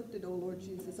that was lifted, O Lord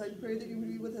Jesus. I pray that you would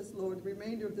be with us, Lord, the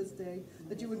remainder of this day,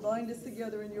 that you would bind us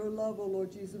together in your love, O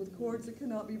Lord Jesus, with cords that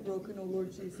cannot be broken, O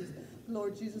Lord Jesus.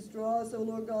 Lord Jesus, draw us, O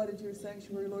Lord God, into your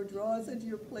sanctuary, Lord. Draw us into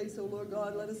your place, O Lord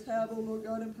God. Let us have, O Lord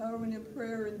God, empowerment in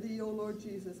prayer in thee, O Lord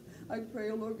Jesus. I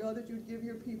pray, O Lord God, that you would give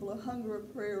your people a hunger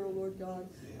of prayer, O Lord God.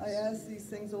 I ask these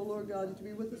things, O Lord God, that you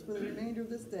be with us for the remainder of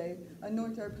this day.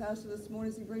 Anoint our pastor this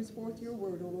morning as he brings forth your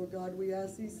word, O Lord God. We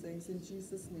ask these things in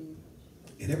Jesus' name.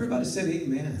 And everybody said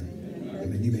amen.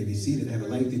 Amen. You may be seated. I have a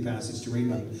lengthy passage to read.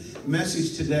 My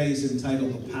message today is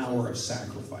entitled The Power of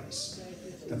Sacrifice.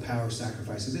 The Power of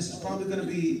Sacrifice. And this is probably going to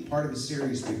be part of a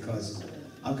series because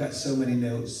I've got so many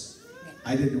notes.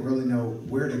 I didn't really know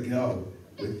where to go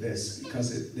with this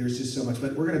because there's just so much.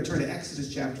 But we're going to turn to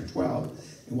Exodus chapter 12.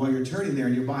 And while you're turning there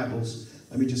in your Bibles,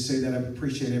 let me just say that I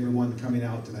appreciate everyone coming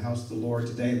out to the house of the Lord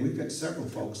today. We've got several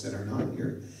folks that are not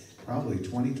here. Probably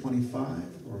 20, 25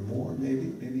 or more, maybe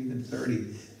even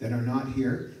 30 that are not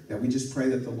here. That we just pray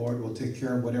that the Lord will take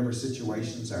care of whatever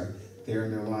situations are there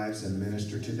in their lives and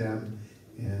minister to them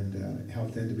and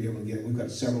help them to be able to get. We've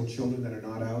got several children that are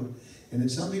not out. And then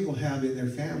some people have in their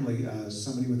family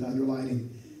somebody with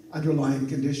underlying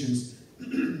conditions,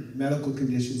 medical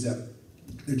conditions that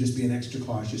they're just being extra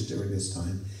cautious during this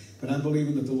time. But I'm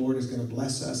believing that the Lord is going to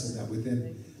bless us and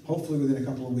that hopefully within a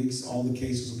couple of weeks, all the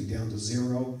cases will be down to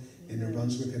 0 in New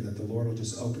Brunswick, and that the Lord will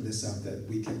just open this up, that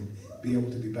we can be able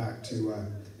to be back to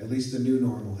at least the new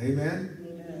normal. Amen?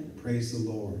 Amen. Praise the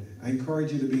Lord. I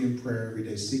encourage you to be in prayer every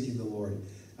day, seeking the Lord.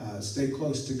 Stay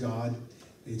close to God.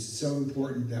 It's so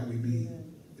important that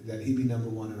He be number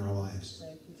one in our lives.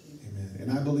 Amen.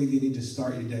 And I believe you need to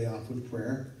start your day off with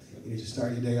prayer. You need to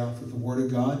start your day off with the Word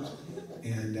of God.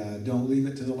 And don't leave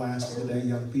it to the last of the day.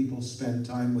 Young people, spend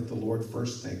time with the Lord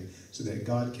first thing so that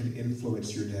God can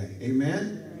influence your day.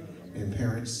 Amen? And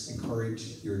parents,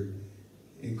 encourage.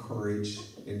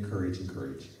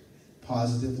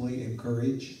 Positively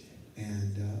encourage.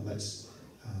 And let's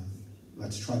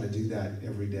try to do that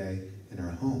every day in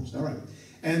our homes. All right.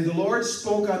 And the Lord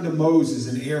spoke unto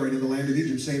Moses and Aaron in the land of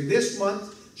Egypt, saying, This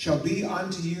month shall be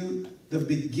unto you the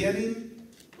beginning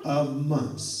of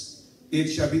months. It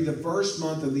shall be the first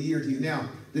month of the year to you. Now,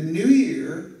 the new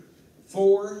year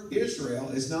for Israel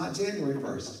is not January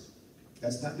 1st.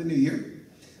 That's not the new year.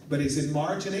 But it's in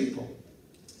March and April.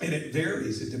 And it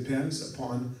varies. It depends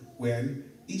upon when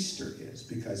Easter is.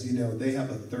 Because, they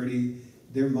have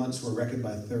their months were reckoned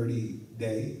by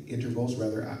 30-day intervals.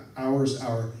 Ours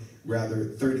are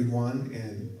 31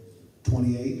 and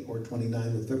 28 or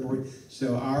 29 with February.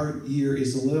 So our year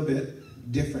is a little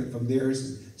bit different from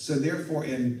theirs. So therefore,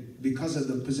 because of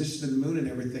the position of the moon and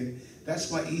everything,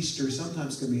 that's why Easter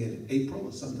sometimes can be in April,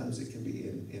 and sometimes it can be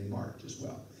in March as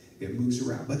well. It moves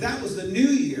around. But that was the new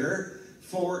year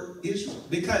for Israel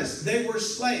because they were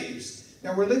slaves.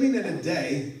 Now we're living in a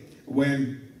day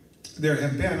when there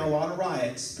have been a lot of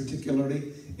riots,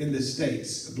 particularly in the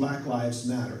States. Black Lives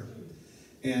Matter.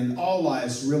 And all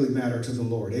lives really matter to the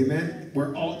Lord. Amen?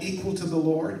 We're all equal to the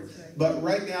Lord. But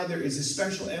right now there is a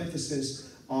special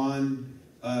emphasis on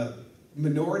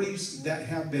minorities that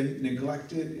have been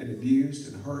neglected and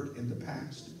abused and hurt in the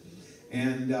past.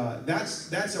 And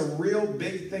that's a real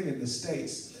big thing in the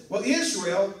States. Well,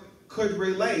 Israel could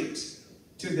relate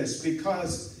to this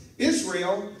because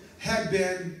Israel had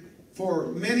been,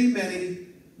 for many, many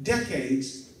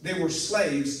decades, they were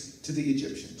slaves to the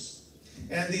Egyptians.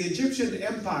 And the Egyptian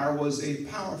empire was a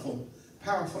powerful,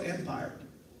 powerful empire.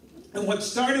 And what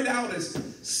started out as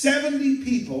 70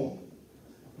 people,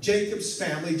 Jacob's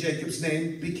family, Jacob's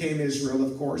name became Israel,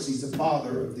 of course. He's the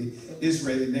father of the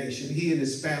Israeli nation. He and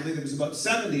his family, there was about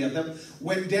 70 of them,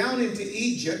 went down into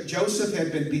Egypt. Joseph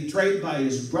had been betrayed by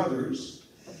his brothers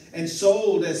and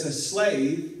sold as a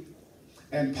slave.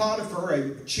 And Potiphar,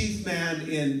 a chief man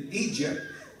in Egypt,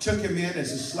 took him in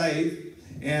as a slave.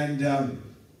 And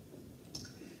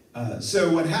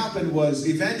so what happened was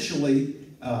eventually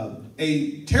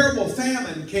a terrible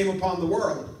famine came upon the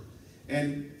world.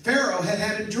 And Pharaoh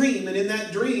had a dream, and in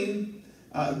that dream,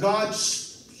 God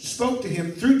spoke to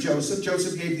him through Joseph.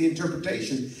 Joseph gave the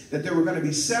interpretation that there were going to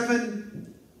be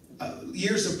 7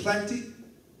 years of plenty,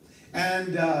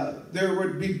 and there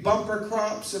would be bumper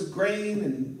crops of grain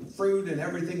and fruit and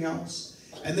everything else.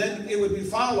 And then it would be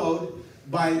followed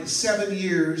by 7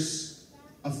 years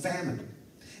of famine.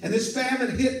 And this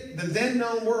famine hit the then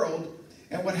known world,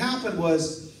 and what happened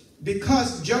was,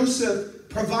 because Joseph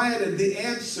provided the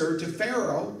answer to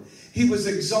Pharaoh, he was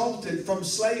exalted from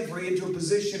slavery into a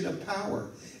position of power.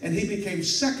 And he became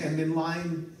second in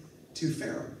line to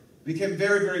Pharaoh. Became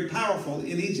very, very powerful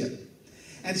in Egypt.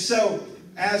 And so,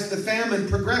 as the famine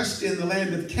progressed in the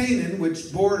land of Canaan,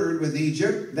 which bordered with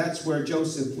Egypt, that's where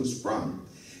Joseph was from.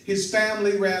 His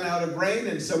family ran out of grain,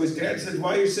 and so his dad said,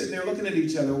 "Why are you sitting there looking at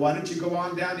each other? Why don't you go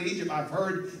on down to Egypt? I've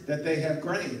heard that they have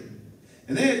grain."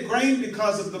 And they had grain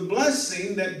because of the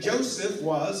blessing that Joseph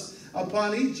was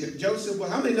upon Egypt. Joseph, well,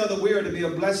 how many know that we are to be a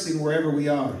blessing wherever we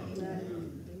are?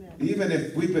 Even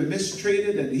if we've been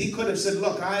mistreated, and he could have said,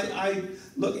 look,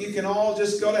 look, you can all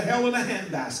just go to hell in a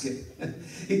handbasket.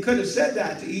 He could have said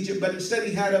that to Egypt, but instead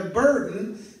he had a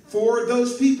burden for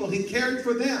those people. He cared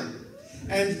for them.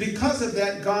 And because of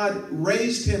that, God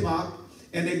raised him up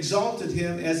and exalted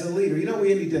him as a leader. You know,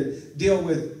 we need to deal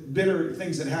with bitter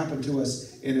things that happen to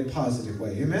us in a positive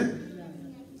way.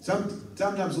 Amen?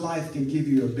 Sometimes life can give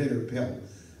you a bitter pill,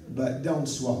 but don't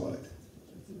swallow it.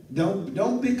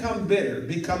 Don't become bitter.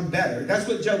 Become better. That's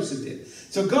what Joseph did.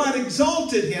 So God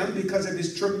exalted him because of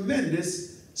his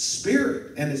tremendous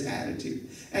spirit and his attitude.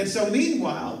 And so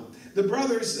meanwhile, the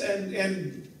brothers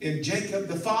and Jacob,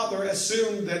 the father,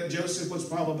 assumed that Joseph was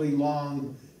probably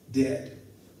long dead.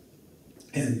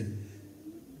 And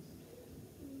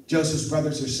Joseph's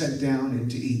brothers are sent down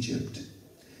into Egypt.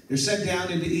 They're sent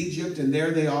down into Egypt, and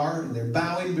there they are, and they're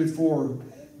bowing before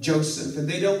Joseph, and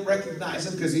they don't recognize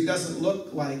him because he doesn't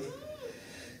look like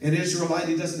an Israelite.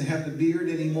 He doesn't have the beard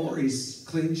anymore. He's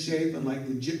clean shaven like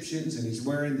the Egyptians, and he's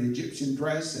wearing the Egyptian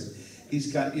dress, and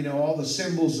he's got, you know, all the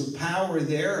symbols of power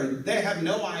there, and they have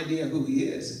no idea who he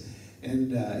is.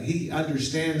 And he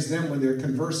understands them when they're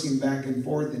conversing back and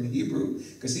forth in Hebrew,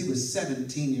 because he was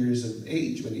 17 years of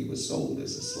age when he was sold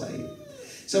as a slave.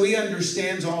 So he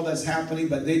understands all that's happening,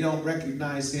 but they don't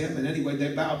recognize him. And anyway,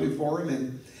 they bow before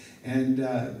him and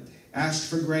asked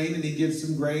for grain, and he gives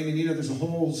them grain. And you know, there's a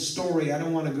whole story. I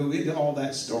don't want to go into all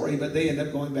that story, but they end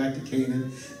up going back to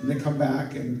Canaan, and they come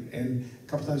back, and a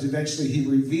couple times eventually he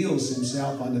reveals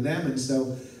himself unto them. And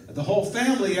so the whole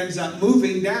family ends up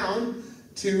moving down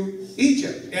to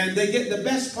Egypt, and they get the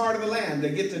best part of the land.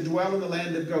 They get to dwell in the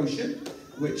land of Goshen,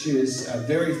 which is a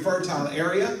very fertile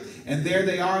area, and there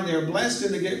they are, and they're blessed,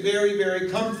 and they get very, very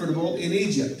comfortable in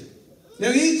Egypt.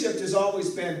 Now, Egypt has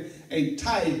always been a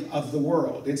type of the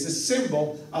world. It's a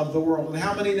symbol of the world. And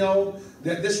how many know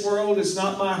that this world is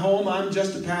not my home? I'm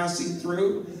just a passing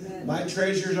through. Amen. My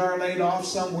treasures are laid off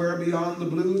somewhere beyond the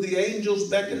blue. The angels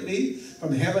beckon me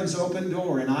from heaven's open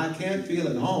door, and I can't feel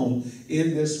at home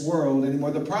in this world anymore.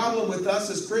 The problem with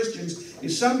us as Christians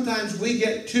is sometimes we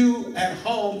get too at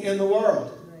home in the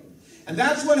world. And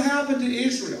that's what happened to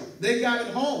Israel. They got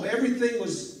at home. Every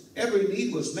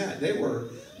need was met. They were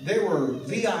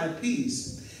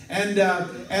VIPs. And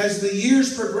as the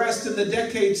years progressed in the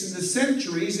decades and the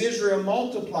centuries, Israel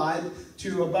multiplied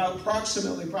to about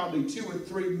approximately probably 2 or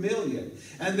 3 million.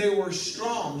 And they were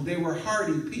strong. They were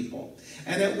hardy people.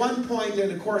 And at one point,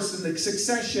 and of course, in the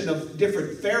succession of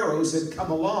different pharaohs had come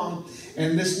along,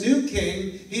 and this new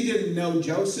king, he didn't know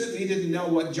Joseph. He didn't know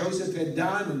what Joseph had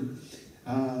done,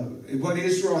 and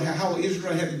how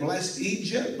Israel had blessed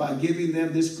Egypt by giving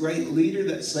them this great leader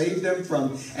that saved them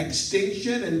from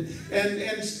extinction. And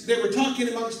they were talking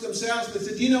amongst themselves. They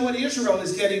said, you know what, Israel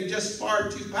is getting just far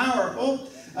too powerful.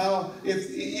 If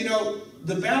you know,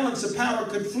 the balance of power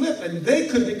could flip, and they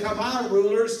could become our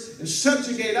rulers and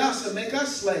subjugate us and make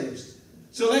us slaves.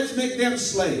 So let's make them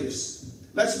slaves.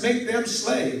 Let's make them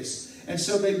slaves. And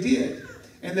so they did.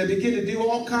 And they began to do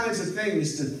all kinds of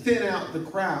things to thin out the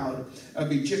crowd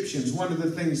of Egyptians. One of the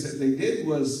things that they did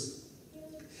was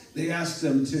they asked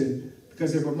them to,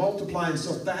 because they were multiplying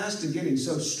so fast and getting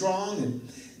so strong, and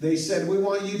they said, we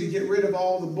want you to get rid of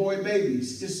all the boy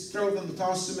babies. Just throw them,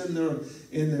 toss them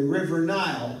in the river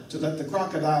Nile to let the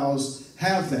crocodiles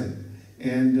have them.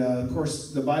 And of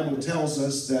course, the Bible tells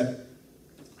us that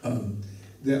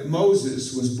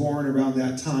Moses was born around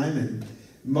that time, and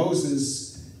Moses'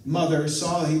 mother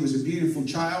saw he was a beautiful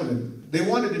child, and they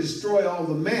wanted to destroy all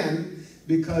the men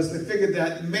because they figured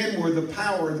that men were the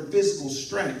power, the physical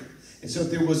strength. And so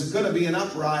if there was going to be an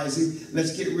uprising,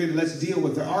 let's deal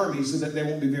with the army so that they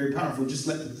won't be very powerful. Just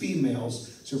let the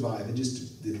females survive, and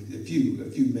just a few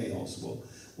males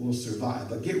will survive.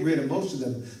 But get rid of most of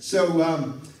them.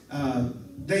 So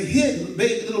they hid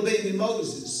little baby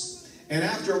Moses. And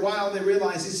after a while, they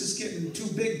realized it's just getting too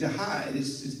big to hide.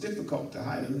 It's difficult to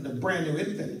hide. A brand new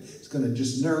infant is going to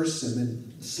just nurse and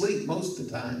then sleep most of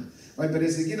the time. Right? But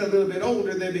as they get a little bit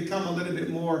older, they become a little bit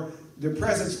more, their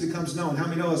presence becomes known. How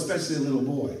many know, especially a little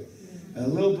boy? A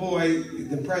little boy,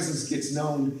 the presence gets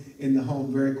known in the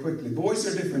home very quickly. Boys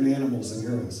are different animals than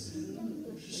girls.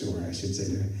 Sure, I should say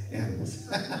they're animals.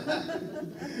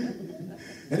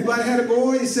 Anybody had a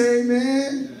boy? Say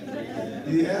amen.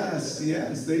 Yes,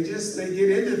 yes. They get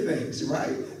into things,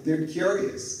 right? They're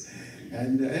curious.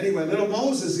 And anyway, little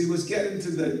Moses,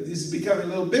 he's becoming a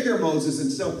little bigger Moses.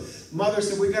 And so mother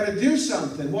said, we got to do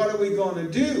something. What are we going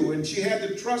to do? And she had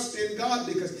to trust in God,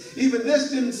 because even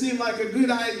this didn't seem like a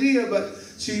good idea, but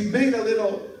she made a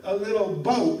little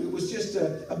boat. It was just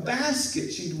a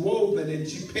basket she'd woven, and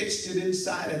she pitched it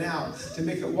inside and out to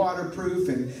make it waterproof,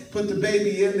 and put the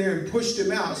baby in there and pushed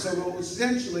him out. So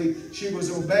essentially she was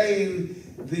obeying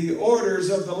the orders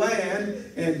of the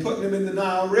land and putting him in the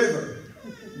Nile River,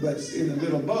 but in a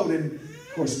little boat. And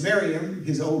of course Miriam,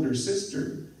 his older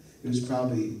sister, who was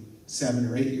probably 7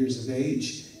 or 8 years of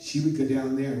age, she would go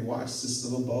down there and watch this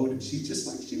little boat, and she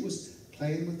was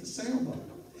playing with the sailboat.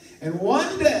 And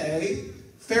one day,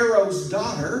 Pharaoh's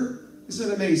daughter,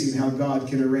 isn't it amazing how God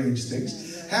can arrange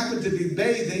things, happened to be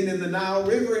bathing in the Nile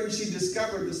River, and she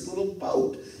discovered this little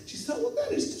boat. She thought, well,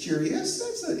 that is curious.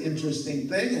 That's an interesting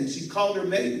thing. And she called her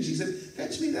maid, and she said,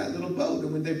 fetch me that little boat.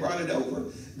 And when they brought it over,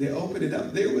 they opened it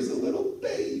up. There was a little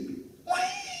baby.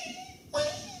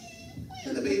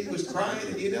 And the baby was crying,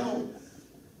 and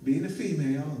being a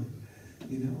female,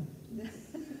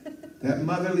 that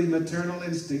motherly maternal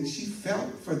instinct, she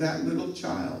felt for that little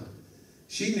child.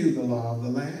 She knew the law of the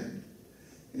land,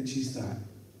 and she thought,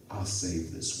 I'll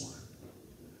save this one.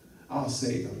 I'll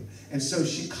save him. And so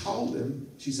she called him.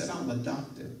 She said, I'll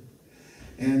adopt him.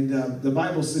 And the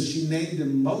Bible says she named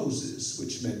him Moses,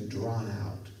 which meant drawn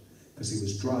out, because he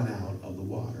was drawn out of the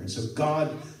water. And so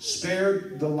God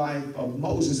spared the life of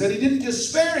Moses. And he didn't just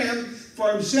spare him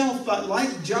for himself, but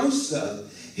like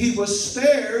Joseph, he was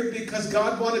spared because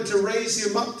God wanted to raise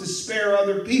him up to spare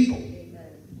other people.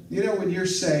 Amen. When you're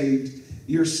saved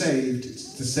to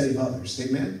save others.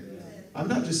 Amen? I'm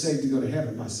not just saved to go to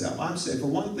heaven myself. I'm saved. For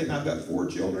one thing, I've got 4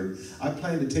 children. I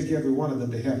plan to take every one of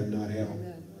them to heaven, not hell.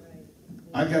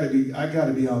 I got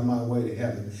to be on my way to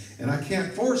heaven. And I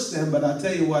can't force them, but I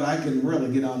tell you what, I can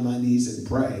really get on my knees and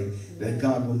pray that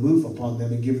God will move upon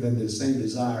them and give them the same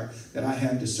desire that I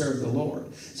have to serve the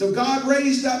Lord. So God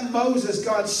raised up Moses.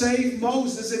 God saved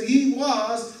Moses, and he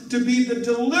was to be the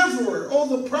deliverer.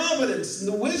 Oh, the providence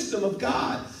and the wisdom of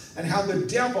God, and how the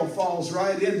devil falls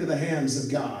right into the hands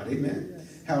of God. Amen.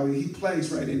 How he plays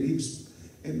right in.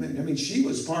 Amen. She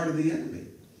was part of the enemy.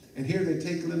 And here they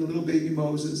take little baby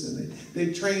Moses, and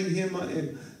they train him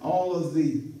in all of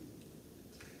the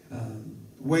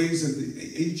ways of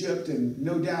Egypt, and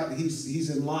no doubt he's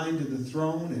in line to the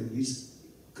throne, and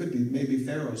could be maybe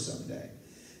Pharaoh someday.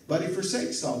 But he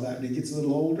forsakes all that, and he gets a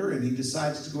little older, and he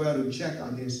decides to go out and check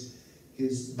on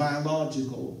his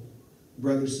biological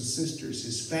brothers and sisters,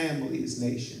 his family, his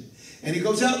nation. And he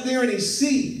goes out there and he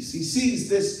sees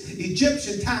this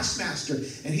Egyptian taskmaster,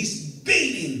 and he's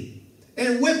beating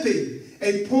and whipping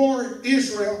a poor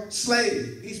Israel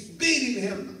slave. He's beating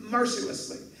him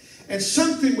mercilessly. And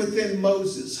something within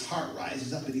Moses' heart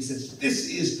rises up, and he says, this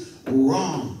is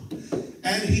wrong.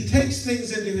 And he takes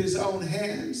things into his own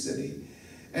hands,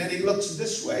 and he looks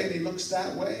this way and he looks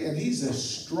that way, and he's a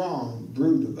strong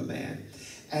brute of a man.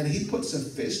 And he puts a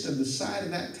fist on the side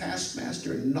of that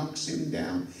taskmaster and knocks him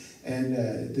down. And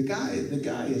the guy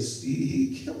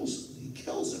he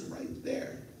kills him right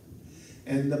there.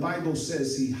 And the Bible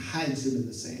says he hides him in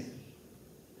the sand.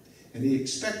 And he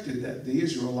expected that the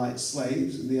Israelite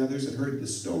slaves and the others that heard the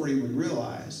story would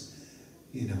realize,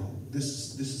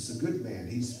 this is a good man.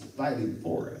 He's fighting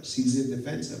for us. He's in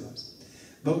defense of us.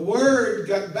 But word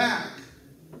got back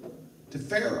to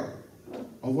Pharaoh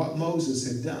of what Moses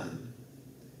had done.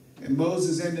 And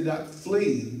Moses ended up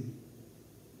fleeing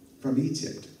from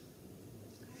Egypt.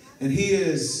 And he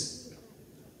is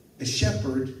a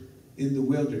shepherd in the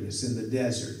wilderness, in the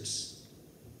deserts,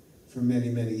 for many,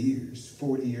 many years.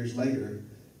 40 years later,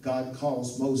 God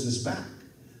calls Moses back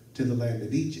to the land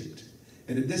of Egypt.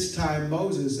 And at this time,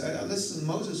 Moses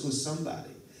was somebody.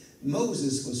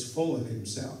 Moses was full of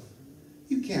himself.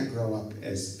 You can't grow up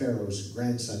as Pharaoh's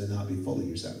grandson and not be full of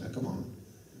yourself. Now, come on.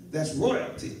 That's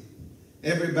royalty.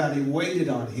 Everybody waited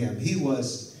on him. He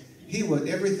was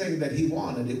everything that he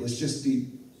wanted. It was just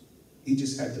he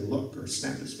just had to look or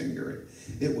snap his finger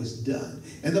and it was done.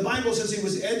 And the Bible says he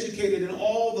was educated in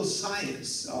all the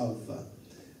science of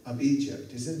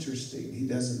Egypt. It's interesting. He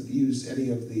doesn't use any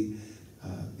of the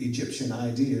Egyptian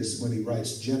ideas when he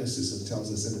writes Genesis and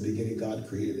tells us in the beginning God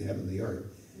created the heaven and the earth.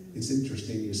 It's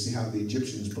interesting. You see how the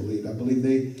Egyptians believe. I believe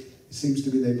it seems to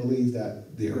be they believe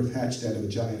that the earth hatched out of a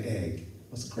giant egg.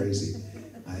 That's a crazy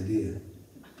idea.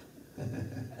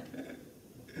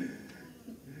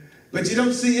 But you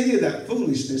don't see any of that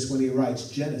foolishness when he writes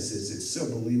Genesis. It's so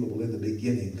believable. In the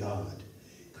beginning, God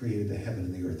created the heaven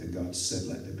and the earth, and God said,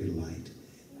 let there be light.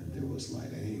 And there was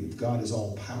light. And God is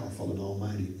all powerful and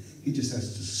almighty. He just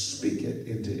has to speak it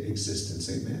into existence.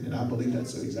 Amen. And I believe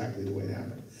that's exactly the way it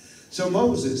happened. So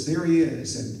Moses, there he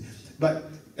is. But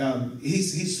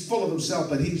he's full of himself,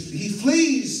 but he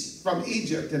flees from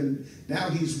Egypt, and now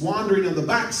he's wandering on the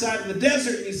backside of the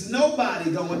desert, and he's nobody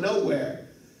going nowhere.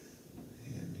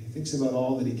 And he thinks about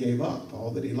all that he gave up, all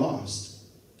that he lost.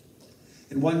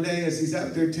 And one day as he's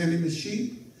out there tending the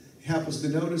sheep, he happens to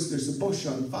notice there's a bush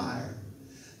on fire.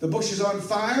 The bush is on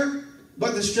fire,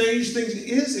 but the strange thing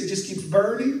is it just keeps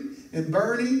burning and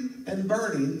burning and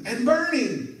burning and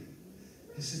burning.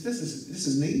 He says, this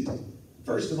is neat.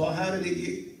 First of all, how did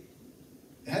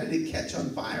it catch on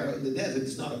fire in the desert?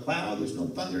 It's not a cloud, there's no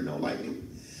thunder, no lightning.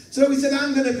 So he said,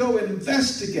 I'm going to go and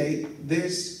investigate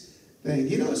this thing.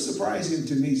 You know, it's surprising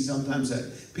to me sometimes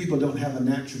that people don't have a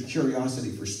natural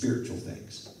curiosity for spiritual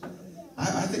things.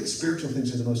 I think spiritual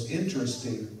things are the most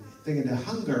interesting thing, and the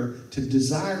hunger to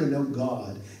desire to know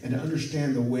God and to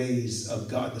understand the ways of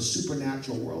God, the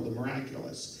supernatural world, the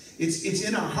miraculous. It's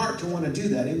in our heart to want to do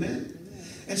that, amen?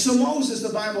 And so Moses,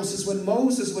 the Bible says, when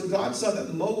God saw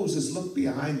that Moses looked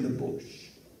behind the bush,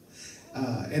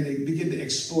 and they began to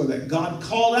explore that, God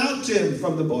called out to him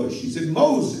from the bush. He said,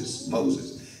 Moses,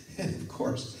 Moses. And of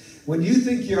course, when you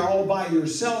think you're all by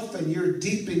yourself and you're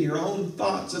deep in your own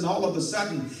thoughts, and all of a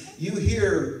sudden you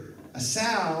hear a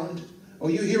sound or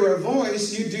you hear a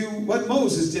voice, you do what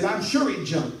Moses did. I'm sure he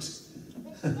jumped.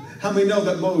 How many know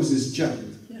that Moses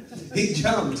jumped? He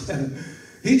jumped.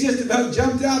 He just about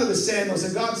jumped out of his sandals,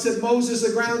 and God said, Moses,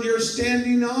 the ground you're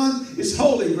standing on is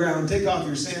holy ground. Take off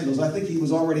your sandals. I think he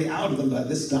was already out of them by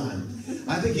this time.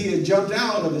 I think he had jumped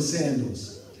out of his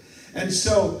sandals. And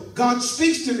so God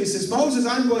speaks to me, says, Moses,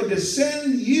 I'm going to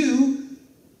send you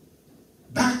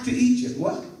back to Egypt.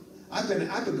 What? I've been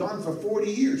gone for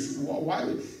 40 years.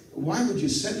 Why would you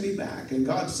send me back? And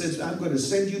God says, I'm going to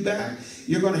send you back.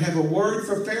 You're going to have a word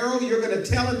for Pharaoh. You're going to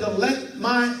tell him to let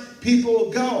my people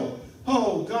go.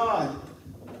 Oh, God.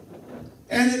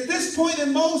 And at this point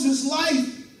in Moses'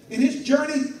 life, in his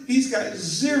journey, he's got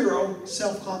zero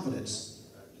self-confidence.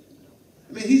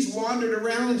 I mean, he's wandered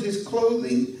around. His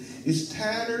clothing is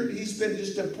tattered. He's been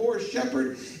just a poor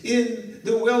shepherd in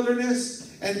the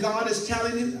wilderness. And God is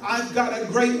telling him, I've got a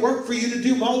great work for you to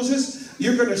do, Moses.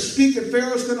 You're going to speak and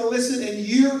Pharaoh's going to listen, and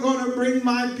you're going to bring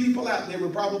my people out. And there were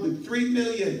probably 3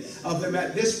 million of them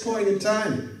at this point in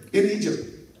time in Egypt.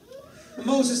 And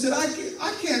Moses said, I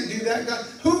can't do that, God.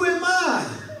 Who am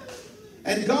I?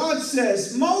 And God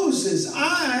says, Moses,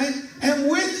 I am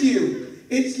with you.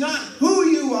 It's not who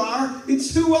you are,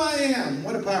 it's who I am.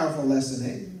 What a powerful lesson,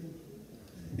 eh?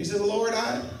 He said, Lord,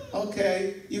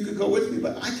 okay, you could go with me,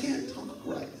 but I can't talk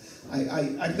right.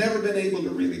 I've never been able to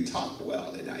really talk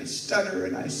well, and I stutter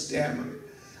and I stammer.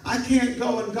 I can't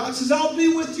go. And God says, I'll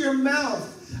be with your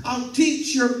mouth. I'll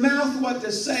teach your mouth what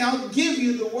to say. I'll give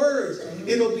you the words.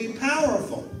 It'll be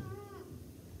powerful.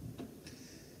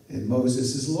 And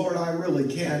Moses says, Lord, I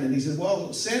really can. And he says,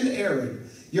 well, send Aaron,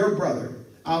 your brother.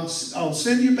 I'll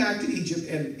send you back to Egypt,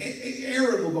 and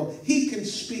Aaron will go. He can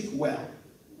speak well.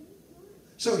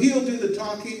 So he'll do the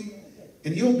talking,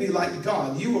 and you'll be like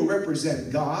God. You will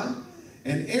represent God,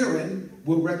 and Aaron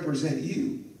will represent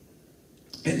you.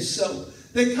 And so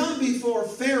they come before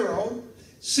Pharaoh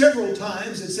several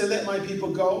times and say, let my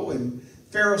people go. And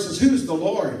Pharaoh says, who's the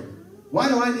Lord? Why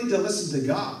do I need to listen to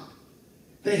God?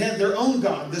 They have their own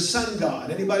God, the sun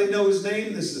god. Anybody know his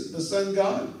name, the sun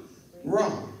god?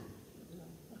 Ra.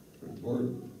 Or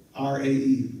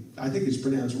R-A-E. I think it's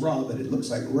pronounced Ra, but it looks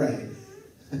like Ray.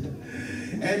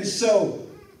 And so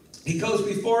he goes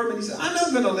before him and he says, I'm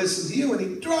not going to listen to you. And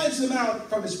he drives them out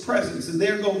from his presence. And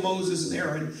there go Moses and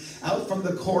Aaron out from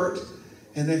the court.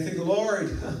 And they think,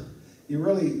 Lord, he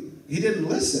didn't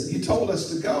listen. You told us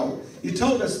to go. You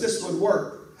told us this would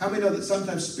work. How many know that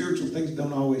sometimes spiritual things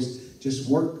don't always just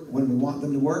work when we want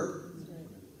them to work?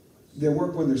 They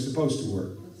work when they're supposed to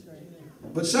work.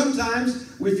 But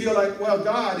sometimes we feel like, well,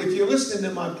 God, if you're listening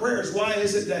to my prayers, why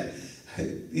is it that,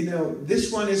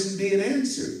 this one isn't being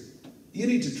answered? You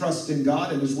need to trust in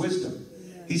God and his wisdom.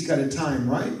 He's got a time,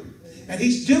 right? And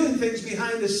he's doing things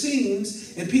behind the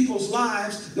scenes in people's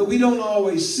lives that we don't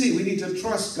always see. We need to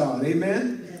trust God,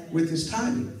 amen, with his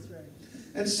timing.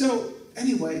 And so,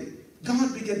 anyway,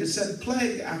 God began to send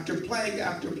plague after plague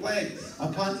after plague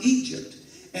upon Egypt.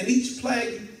 And each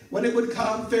plague, when it would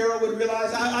come, Pharaoh would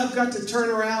realize, I've got to turn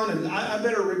around and I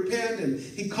better repent. And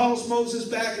he calls Moses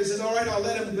back and says, all right, I'll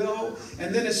let him go.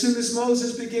 And then as soon as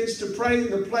Moses begins to pray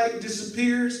and the plague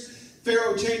disappears,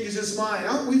 Pharaoh changes his mind.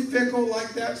 Aren't we fickle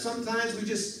like that sometimes? We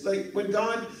just, like,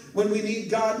 when we need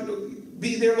God,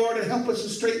 be there, Lord, and help us to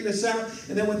straighten this out.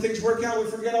 And then when things work out, we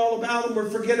forget all about them.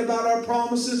 We forget about our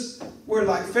promises. We're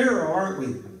like Pharaoh, aren't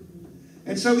we?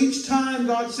 And so each time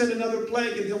God sent another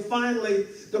plague, until finally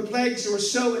the plagues were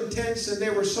so intense and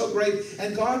they were so great.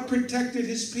 And God protected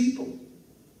his people.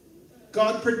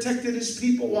 God protected his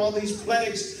people while these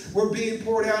plagues were being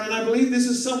poured out. And I believe this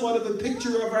is somewhat of a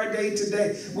picture of our day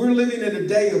today. We're living in a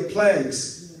day of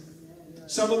plagues.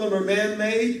 Some of them are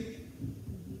man-made.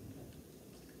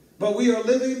 But we are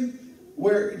living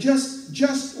where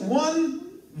just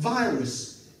one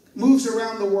virus moves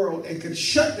around the world and can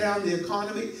shut down the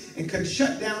economy and can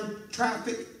shut down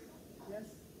traffic. Yes.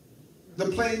 The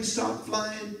planes stop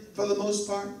flying for the most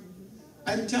part.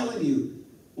 I'm telling you,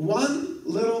 one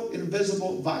little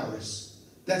invisible virus.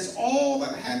 That's all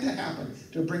that had to happen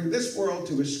to bring this world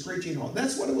to a screeching halt.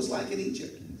 That's what it was like in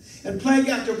Egypt. And plague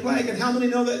after plague. And how many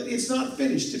know that it's not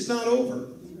finished? It's not over.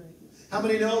 How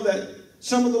many know that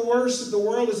some of the worst that the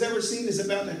world has ever seen is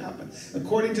about to happen?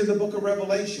 According to the book of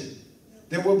Revelation,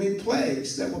 there will be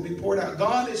plagues that will be poured out.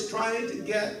 God is trying to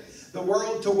get the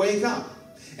world to wake up.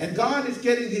 And God is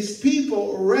getting his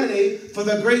people ready for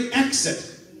the great exit.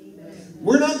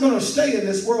 We're not going to stay in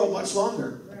this world much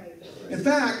longer. In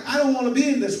fact, I don't want to be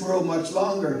in this world much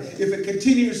longer if it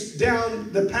continues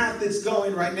down the path it's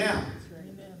going right now.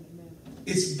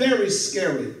 It's very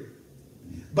scary.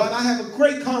 But I have a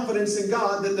great confidence in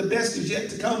God that the best is yet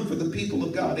to come for the people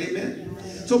of God. Amen.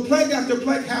 So plague after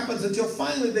plague happens until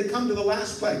finally they come to the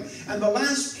last plague. And the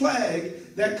last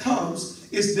plague that comes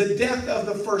is the death of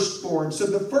the firstborn. So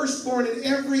the firstborn in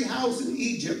every house in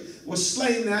Egypt was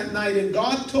slain that night. And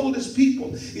God told his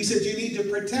people, he said, you need to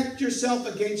protect yourself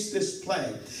against this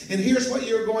plague. And here's what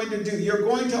you're going to do. You're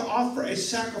going to offer a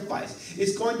sacrifice.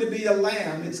 It's going to be a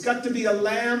lamb. It's got to be a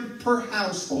lamb per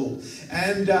household.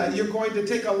 And you're going to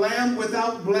take a lamb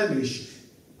without blemish.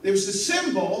 It was a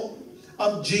symbol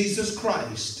of Jesus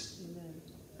Christ.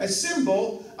 A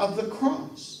symbol of the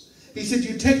cross. He said,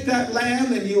 you take that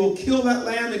lamb and you will kill that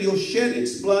lamb and you'll shed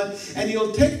its blood. And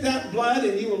you'll take that blood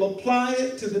and you will apply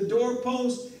it to the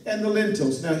doorpost and the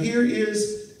lintels. Now here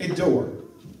is a door.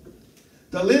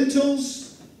 The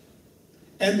lintels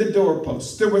and the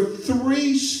doorposts. There were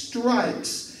 3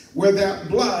 strikes where that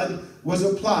blood was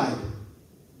applied.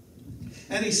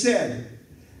 And he said,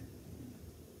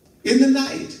 in the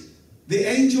night, the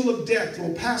angel of death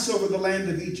will pass over the land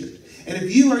of Egypt. And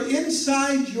if you are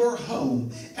inside your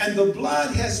home and the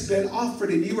blood has been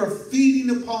offered and you are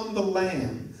feeding upon the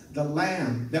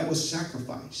lamb that was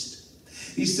sacrificed.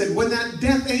 He said, when that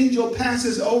death angel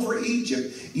passes over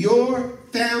Egypt, your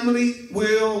family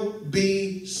will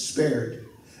be spared.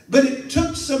 But it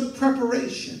took some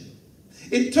preparation.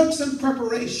 It took some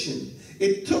preparation.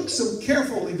 It took some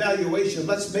careful evaluation.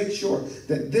 Let's make sure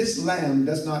that this lamb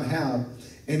does not have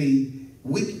any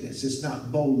weakness. It's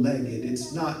not bow-legged.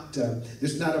 It's not.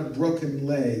 There's not a broken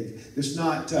leg. There's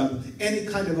not any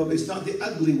kind of. It's not the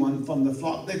ugly one from the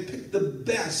flock. They picked the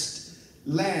best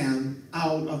lamb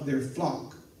out of their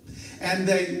flock, and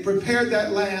they prepared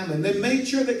that lamb, and they made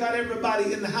sure they got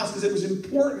everybody in the house because it was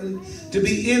important to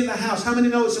be in the house. How many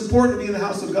know it's important to be in the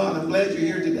house of God? I'm glad you're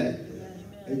here today.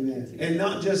 Amen. And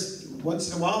not just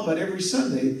once in a while, but every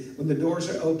Sunday when the doors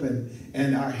are open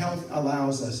and our health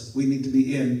allows us, we need to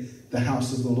be in the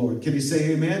house of the Lord. Can you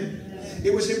say amen? Amen.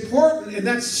 It was important, and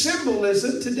that's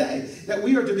symbolism today, that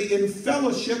we are to be in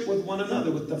fellowship with one another,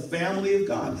 with the family of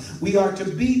God. We are to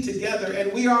be together,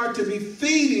 and we are to be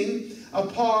feeding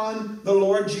upon the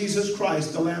Lord Jesus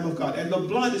Christ, the Lamb of God. And the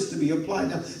blood is to be applied.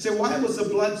 Now, say, why was the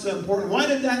blood so important? Why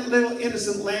did that little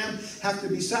innocent lamb have to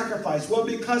be sacrificed? Well,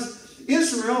 because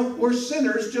Israel were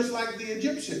sinners just like the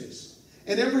Egyptians.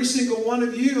 And every single one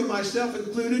of you, myself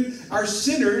included, are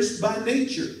sinners by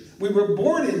nature. We were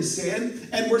born in sin,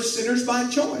 and we're sinners by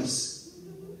choice.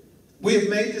 We have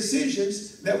made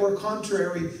decisions that were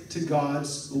contrary to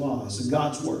God's laws and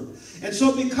God's word. And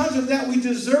so because of that, we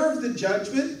deserve the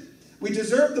judgment. We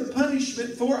deserve the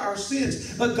punishment for our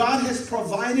sins. But God has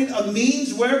provided a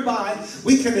means whereby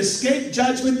we can escape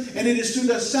judgment, and it is through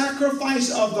the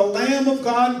sacrifice of the Lamb of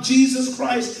God, Jesus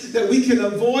Christ, that we can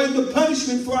avoid the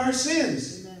punishment for our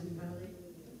sins.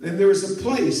 And there is a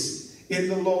place in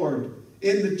the Lord,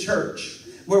 in the church,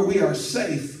 where we are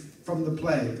safe from the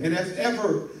plague. And if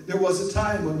ever there was a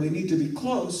time when we need to be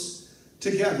close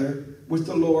together with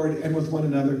the Lord and with one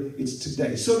another, it's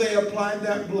today. So they applied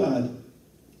that blood.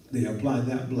 They applied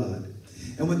that blood.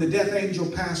 And when the death angel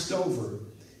passed over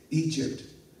Egypt,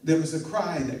 there was a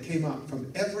cry that came up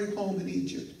from every home in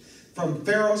Egypt, from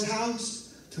Pharaoh's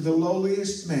house to the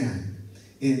lowliest man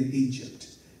in Egypt,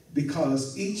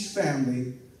 because each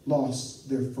family lost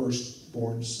their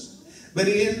firstborn son. But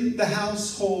in the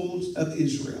household of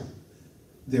Israel,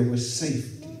 there was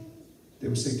safety. There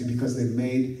was safety because they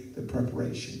made the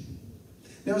preparation.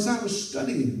 Now, as I was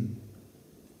studying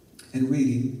and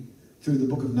reading through the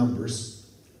book of Numbers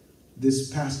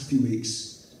this past few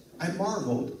weeks, I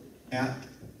marveled at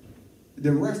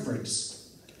the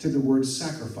reference to the word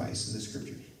sacrifice in the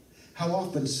scriptures. How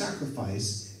often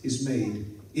sacrifice is made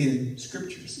in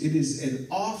scriptures. It is an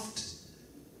oft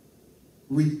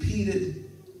repeated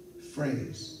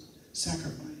phrase,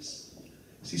 sacrifice.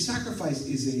 See, sacrifice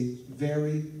is a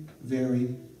very,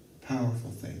 very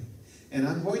powerful thing. And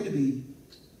I'm going to be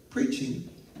preaching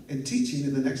and teaching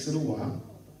in the next little while,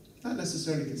 not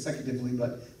necessarily consecutively,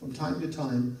 but from time to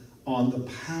time, on the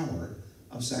power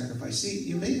of sacrifice. See,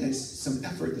 you made some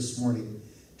effort this morning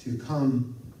to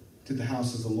come to the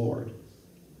house of the Lord.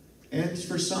 And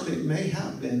for some, it may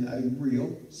have been a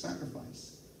real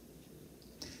sacrifice.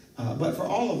 But for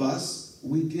all of us,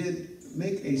 we did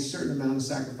make a certain amount of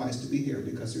sacrifice to be here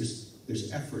because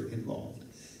there's effort involved.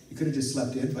 You could have just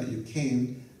slept in, but you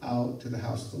came out to the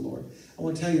house of the Lord. I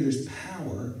want to tell you there's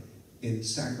power in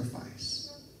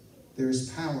sacrifice. There is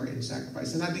power in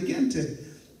sacrifice. And I began to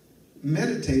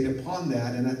meditate upon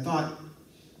that, and I thought,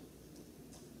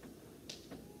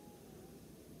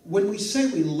 when we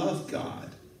say we love God,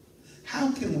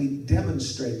 how can we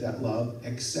demonstrate that love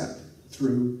except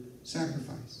through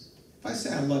sacrifice? If I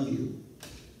say I love you,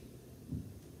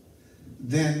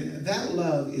 then that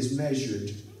love is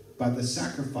measured by the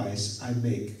sacrifice I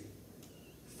make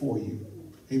for you.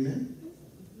 Amen?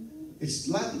 It's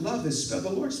love is spelled. The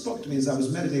Lord spoke to me as I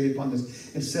was meditating upon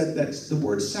this and said that the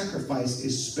word sacrifice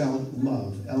is spelled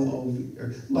love. L-O-V,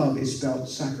 or love is spelled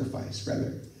sacrifice,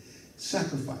 rather.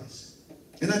 Sacrifice.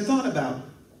 And I thought about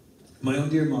my own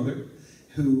dear mother,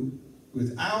 who,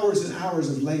 with hours and hours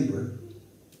of labor,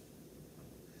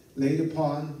 laid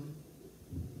upon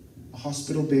a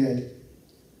hospital bed,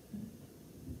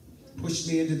 pushed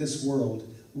me into this world.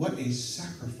 What a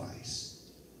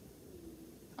sacrifice.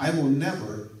 I will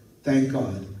never, thank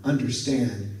God,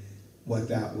 understand what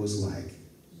that was like.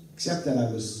 Except that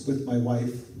I was with my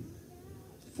wife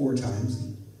 4 times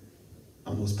and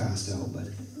almost passed out, but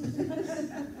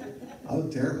I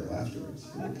looked terrible afterwards.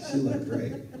 She looked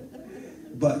great.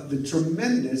 But the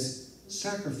tremendous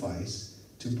sacrifice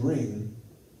to bring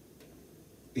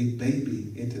a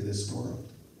baby into this world.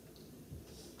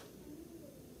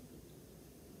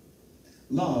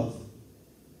 Love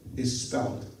is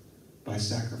spelled by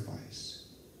sacrifice.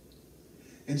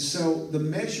 And so the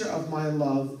measure of my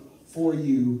love for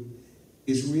you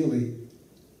is really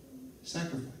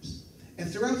sacrifice. And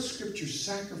throughout Scripture,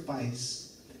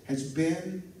 sacrifice has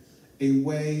been a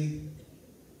way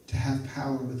to have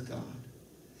power with God.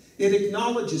 It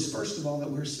acknowledges, first of all, that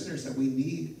we're sinners, that we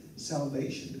need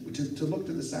salvation, to look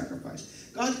to the sacrifice.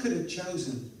 God could have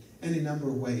chosen any number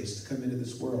of ways to come into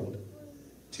this world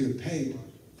to pay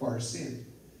for our sin.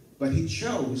 But he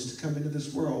chose to come into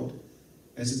this world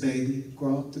as a baby,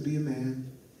 grow up to be a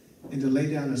man, and to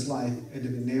lay down his life and to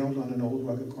be nailed on an old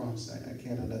rugged cross. I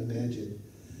cannot imagine.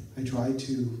 I try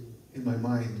to, in my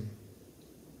mind,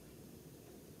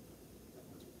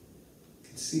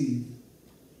 conceive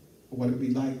what it would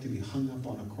be like to be hung up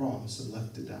on a cross and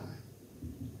left to die.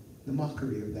 The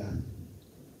mockery of that.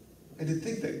 And to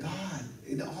think that God,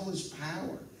 in all his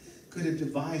power, could have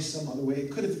devised some other way.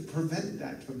 It could have prevented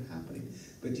that from happening.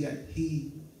 But yet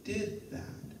he did that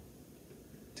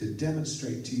to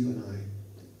demonstrate to you and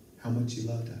I how much he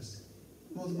loved us.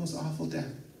 Well, the most awful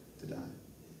death to die.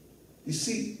 You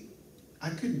see, I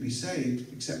couldn't be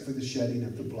saved except for the shedding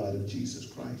of the blood of Jesus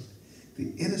Christ,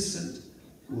 the innocent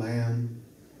Lamb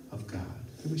of God.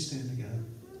 Can we stand together?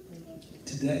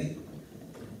 Today,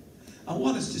 I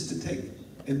want us just to take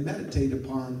and meditate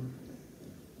upon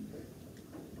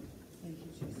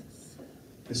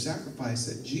the sacrifice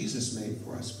that Jesus made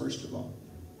for us, first of all.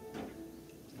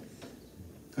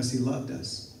 Because he loved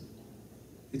us.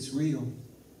 It's real.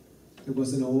 It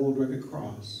was an old rugged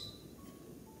cross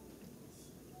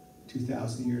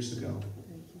 2,000 years ago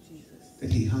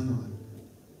that he hung on.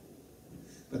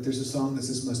 But there's a song that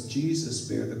says, must Jesus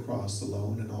bear the cross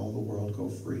alone and all the world go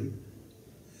free?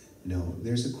 No,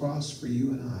 there's a cross for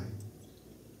you and I.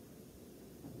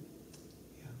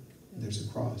 Yeah, there's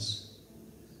a cross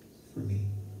for me.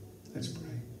 Let's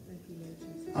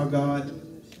pray. Our God,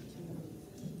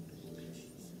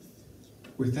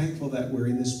 we're thankful that we're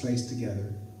in this place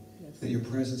together, that your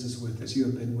presence is with us. You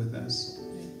have been with us.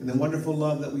 And the wonderful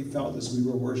love that we felt as we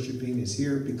were worshiping is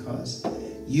here because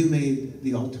you made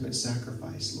the ultimate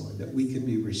sacrifice, Lord, that we could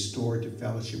be restored to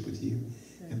fellowship with you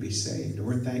and be saved. And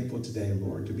we're thankful today,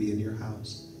 Lord, to be in your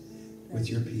house with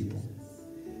your people.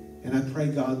 And I pray,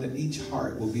 God, that each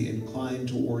heart will be inclined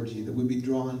towards you, that we'll be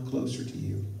drawn closer to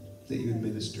you, that you would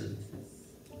minister.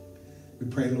 We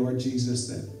pray, Lord Jesus,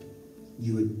 that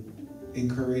you would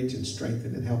encourage and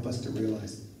strengthen and help us to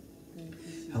realize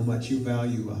how much you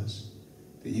value us,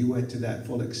 that you went to that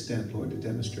full extent, Lord, to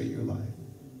demonstrate your life,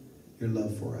 your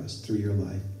love for us through your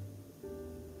life.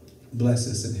 Bless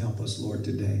us and help us, Lord,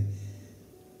 today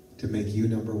to make you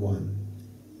number one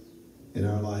in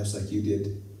our lives like you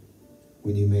did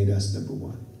when you made us number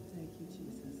one. Thank you,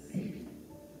 Jesus. Thank you.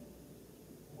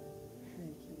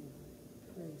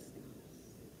 Praise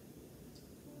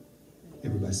God.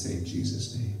 Everybody say in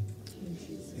Jesus' name. In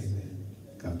Jesus' name. Amen.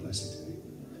 God bless you today.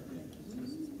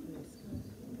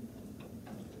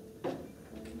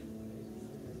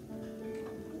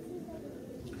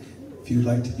 If you'd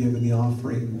like to give in the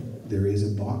offering, there is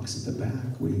a box at the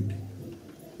back. We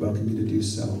welcome you to do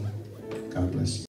so. God bless you.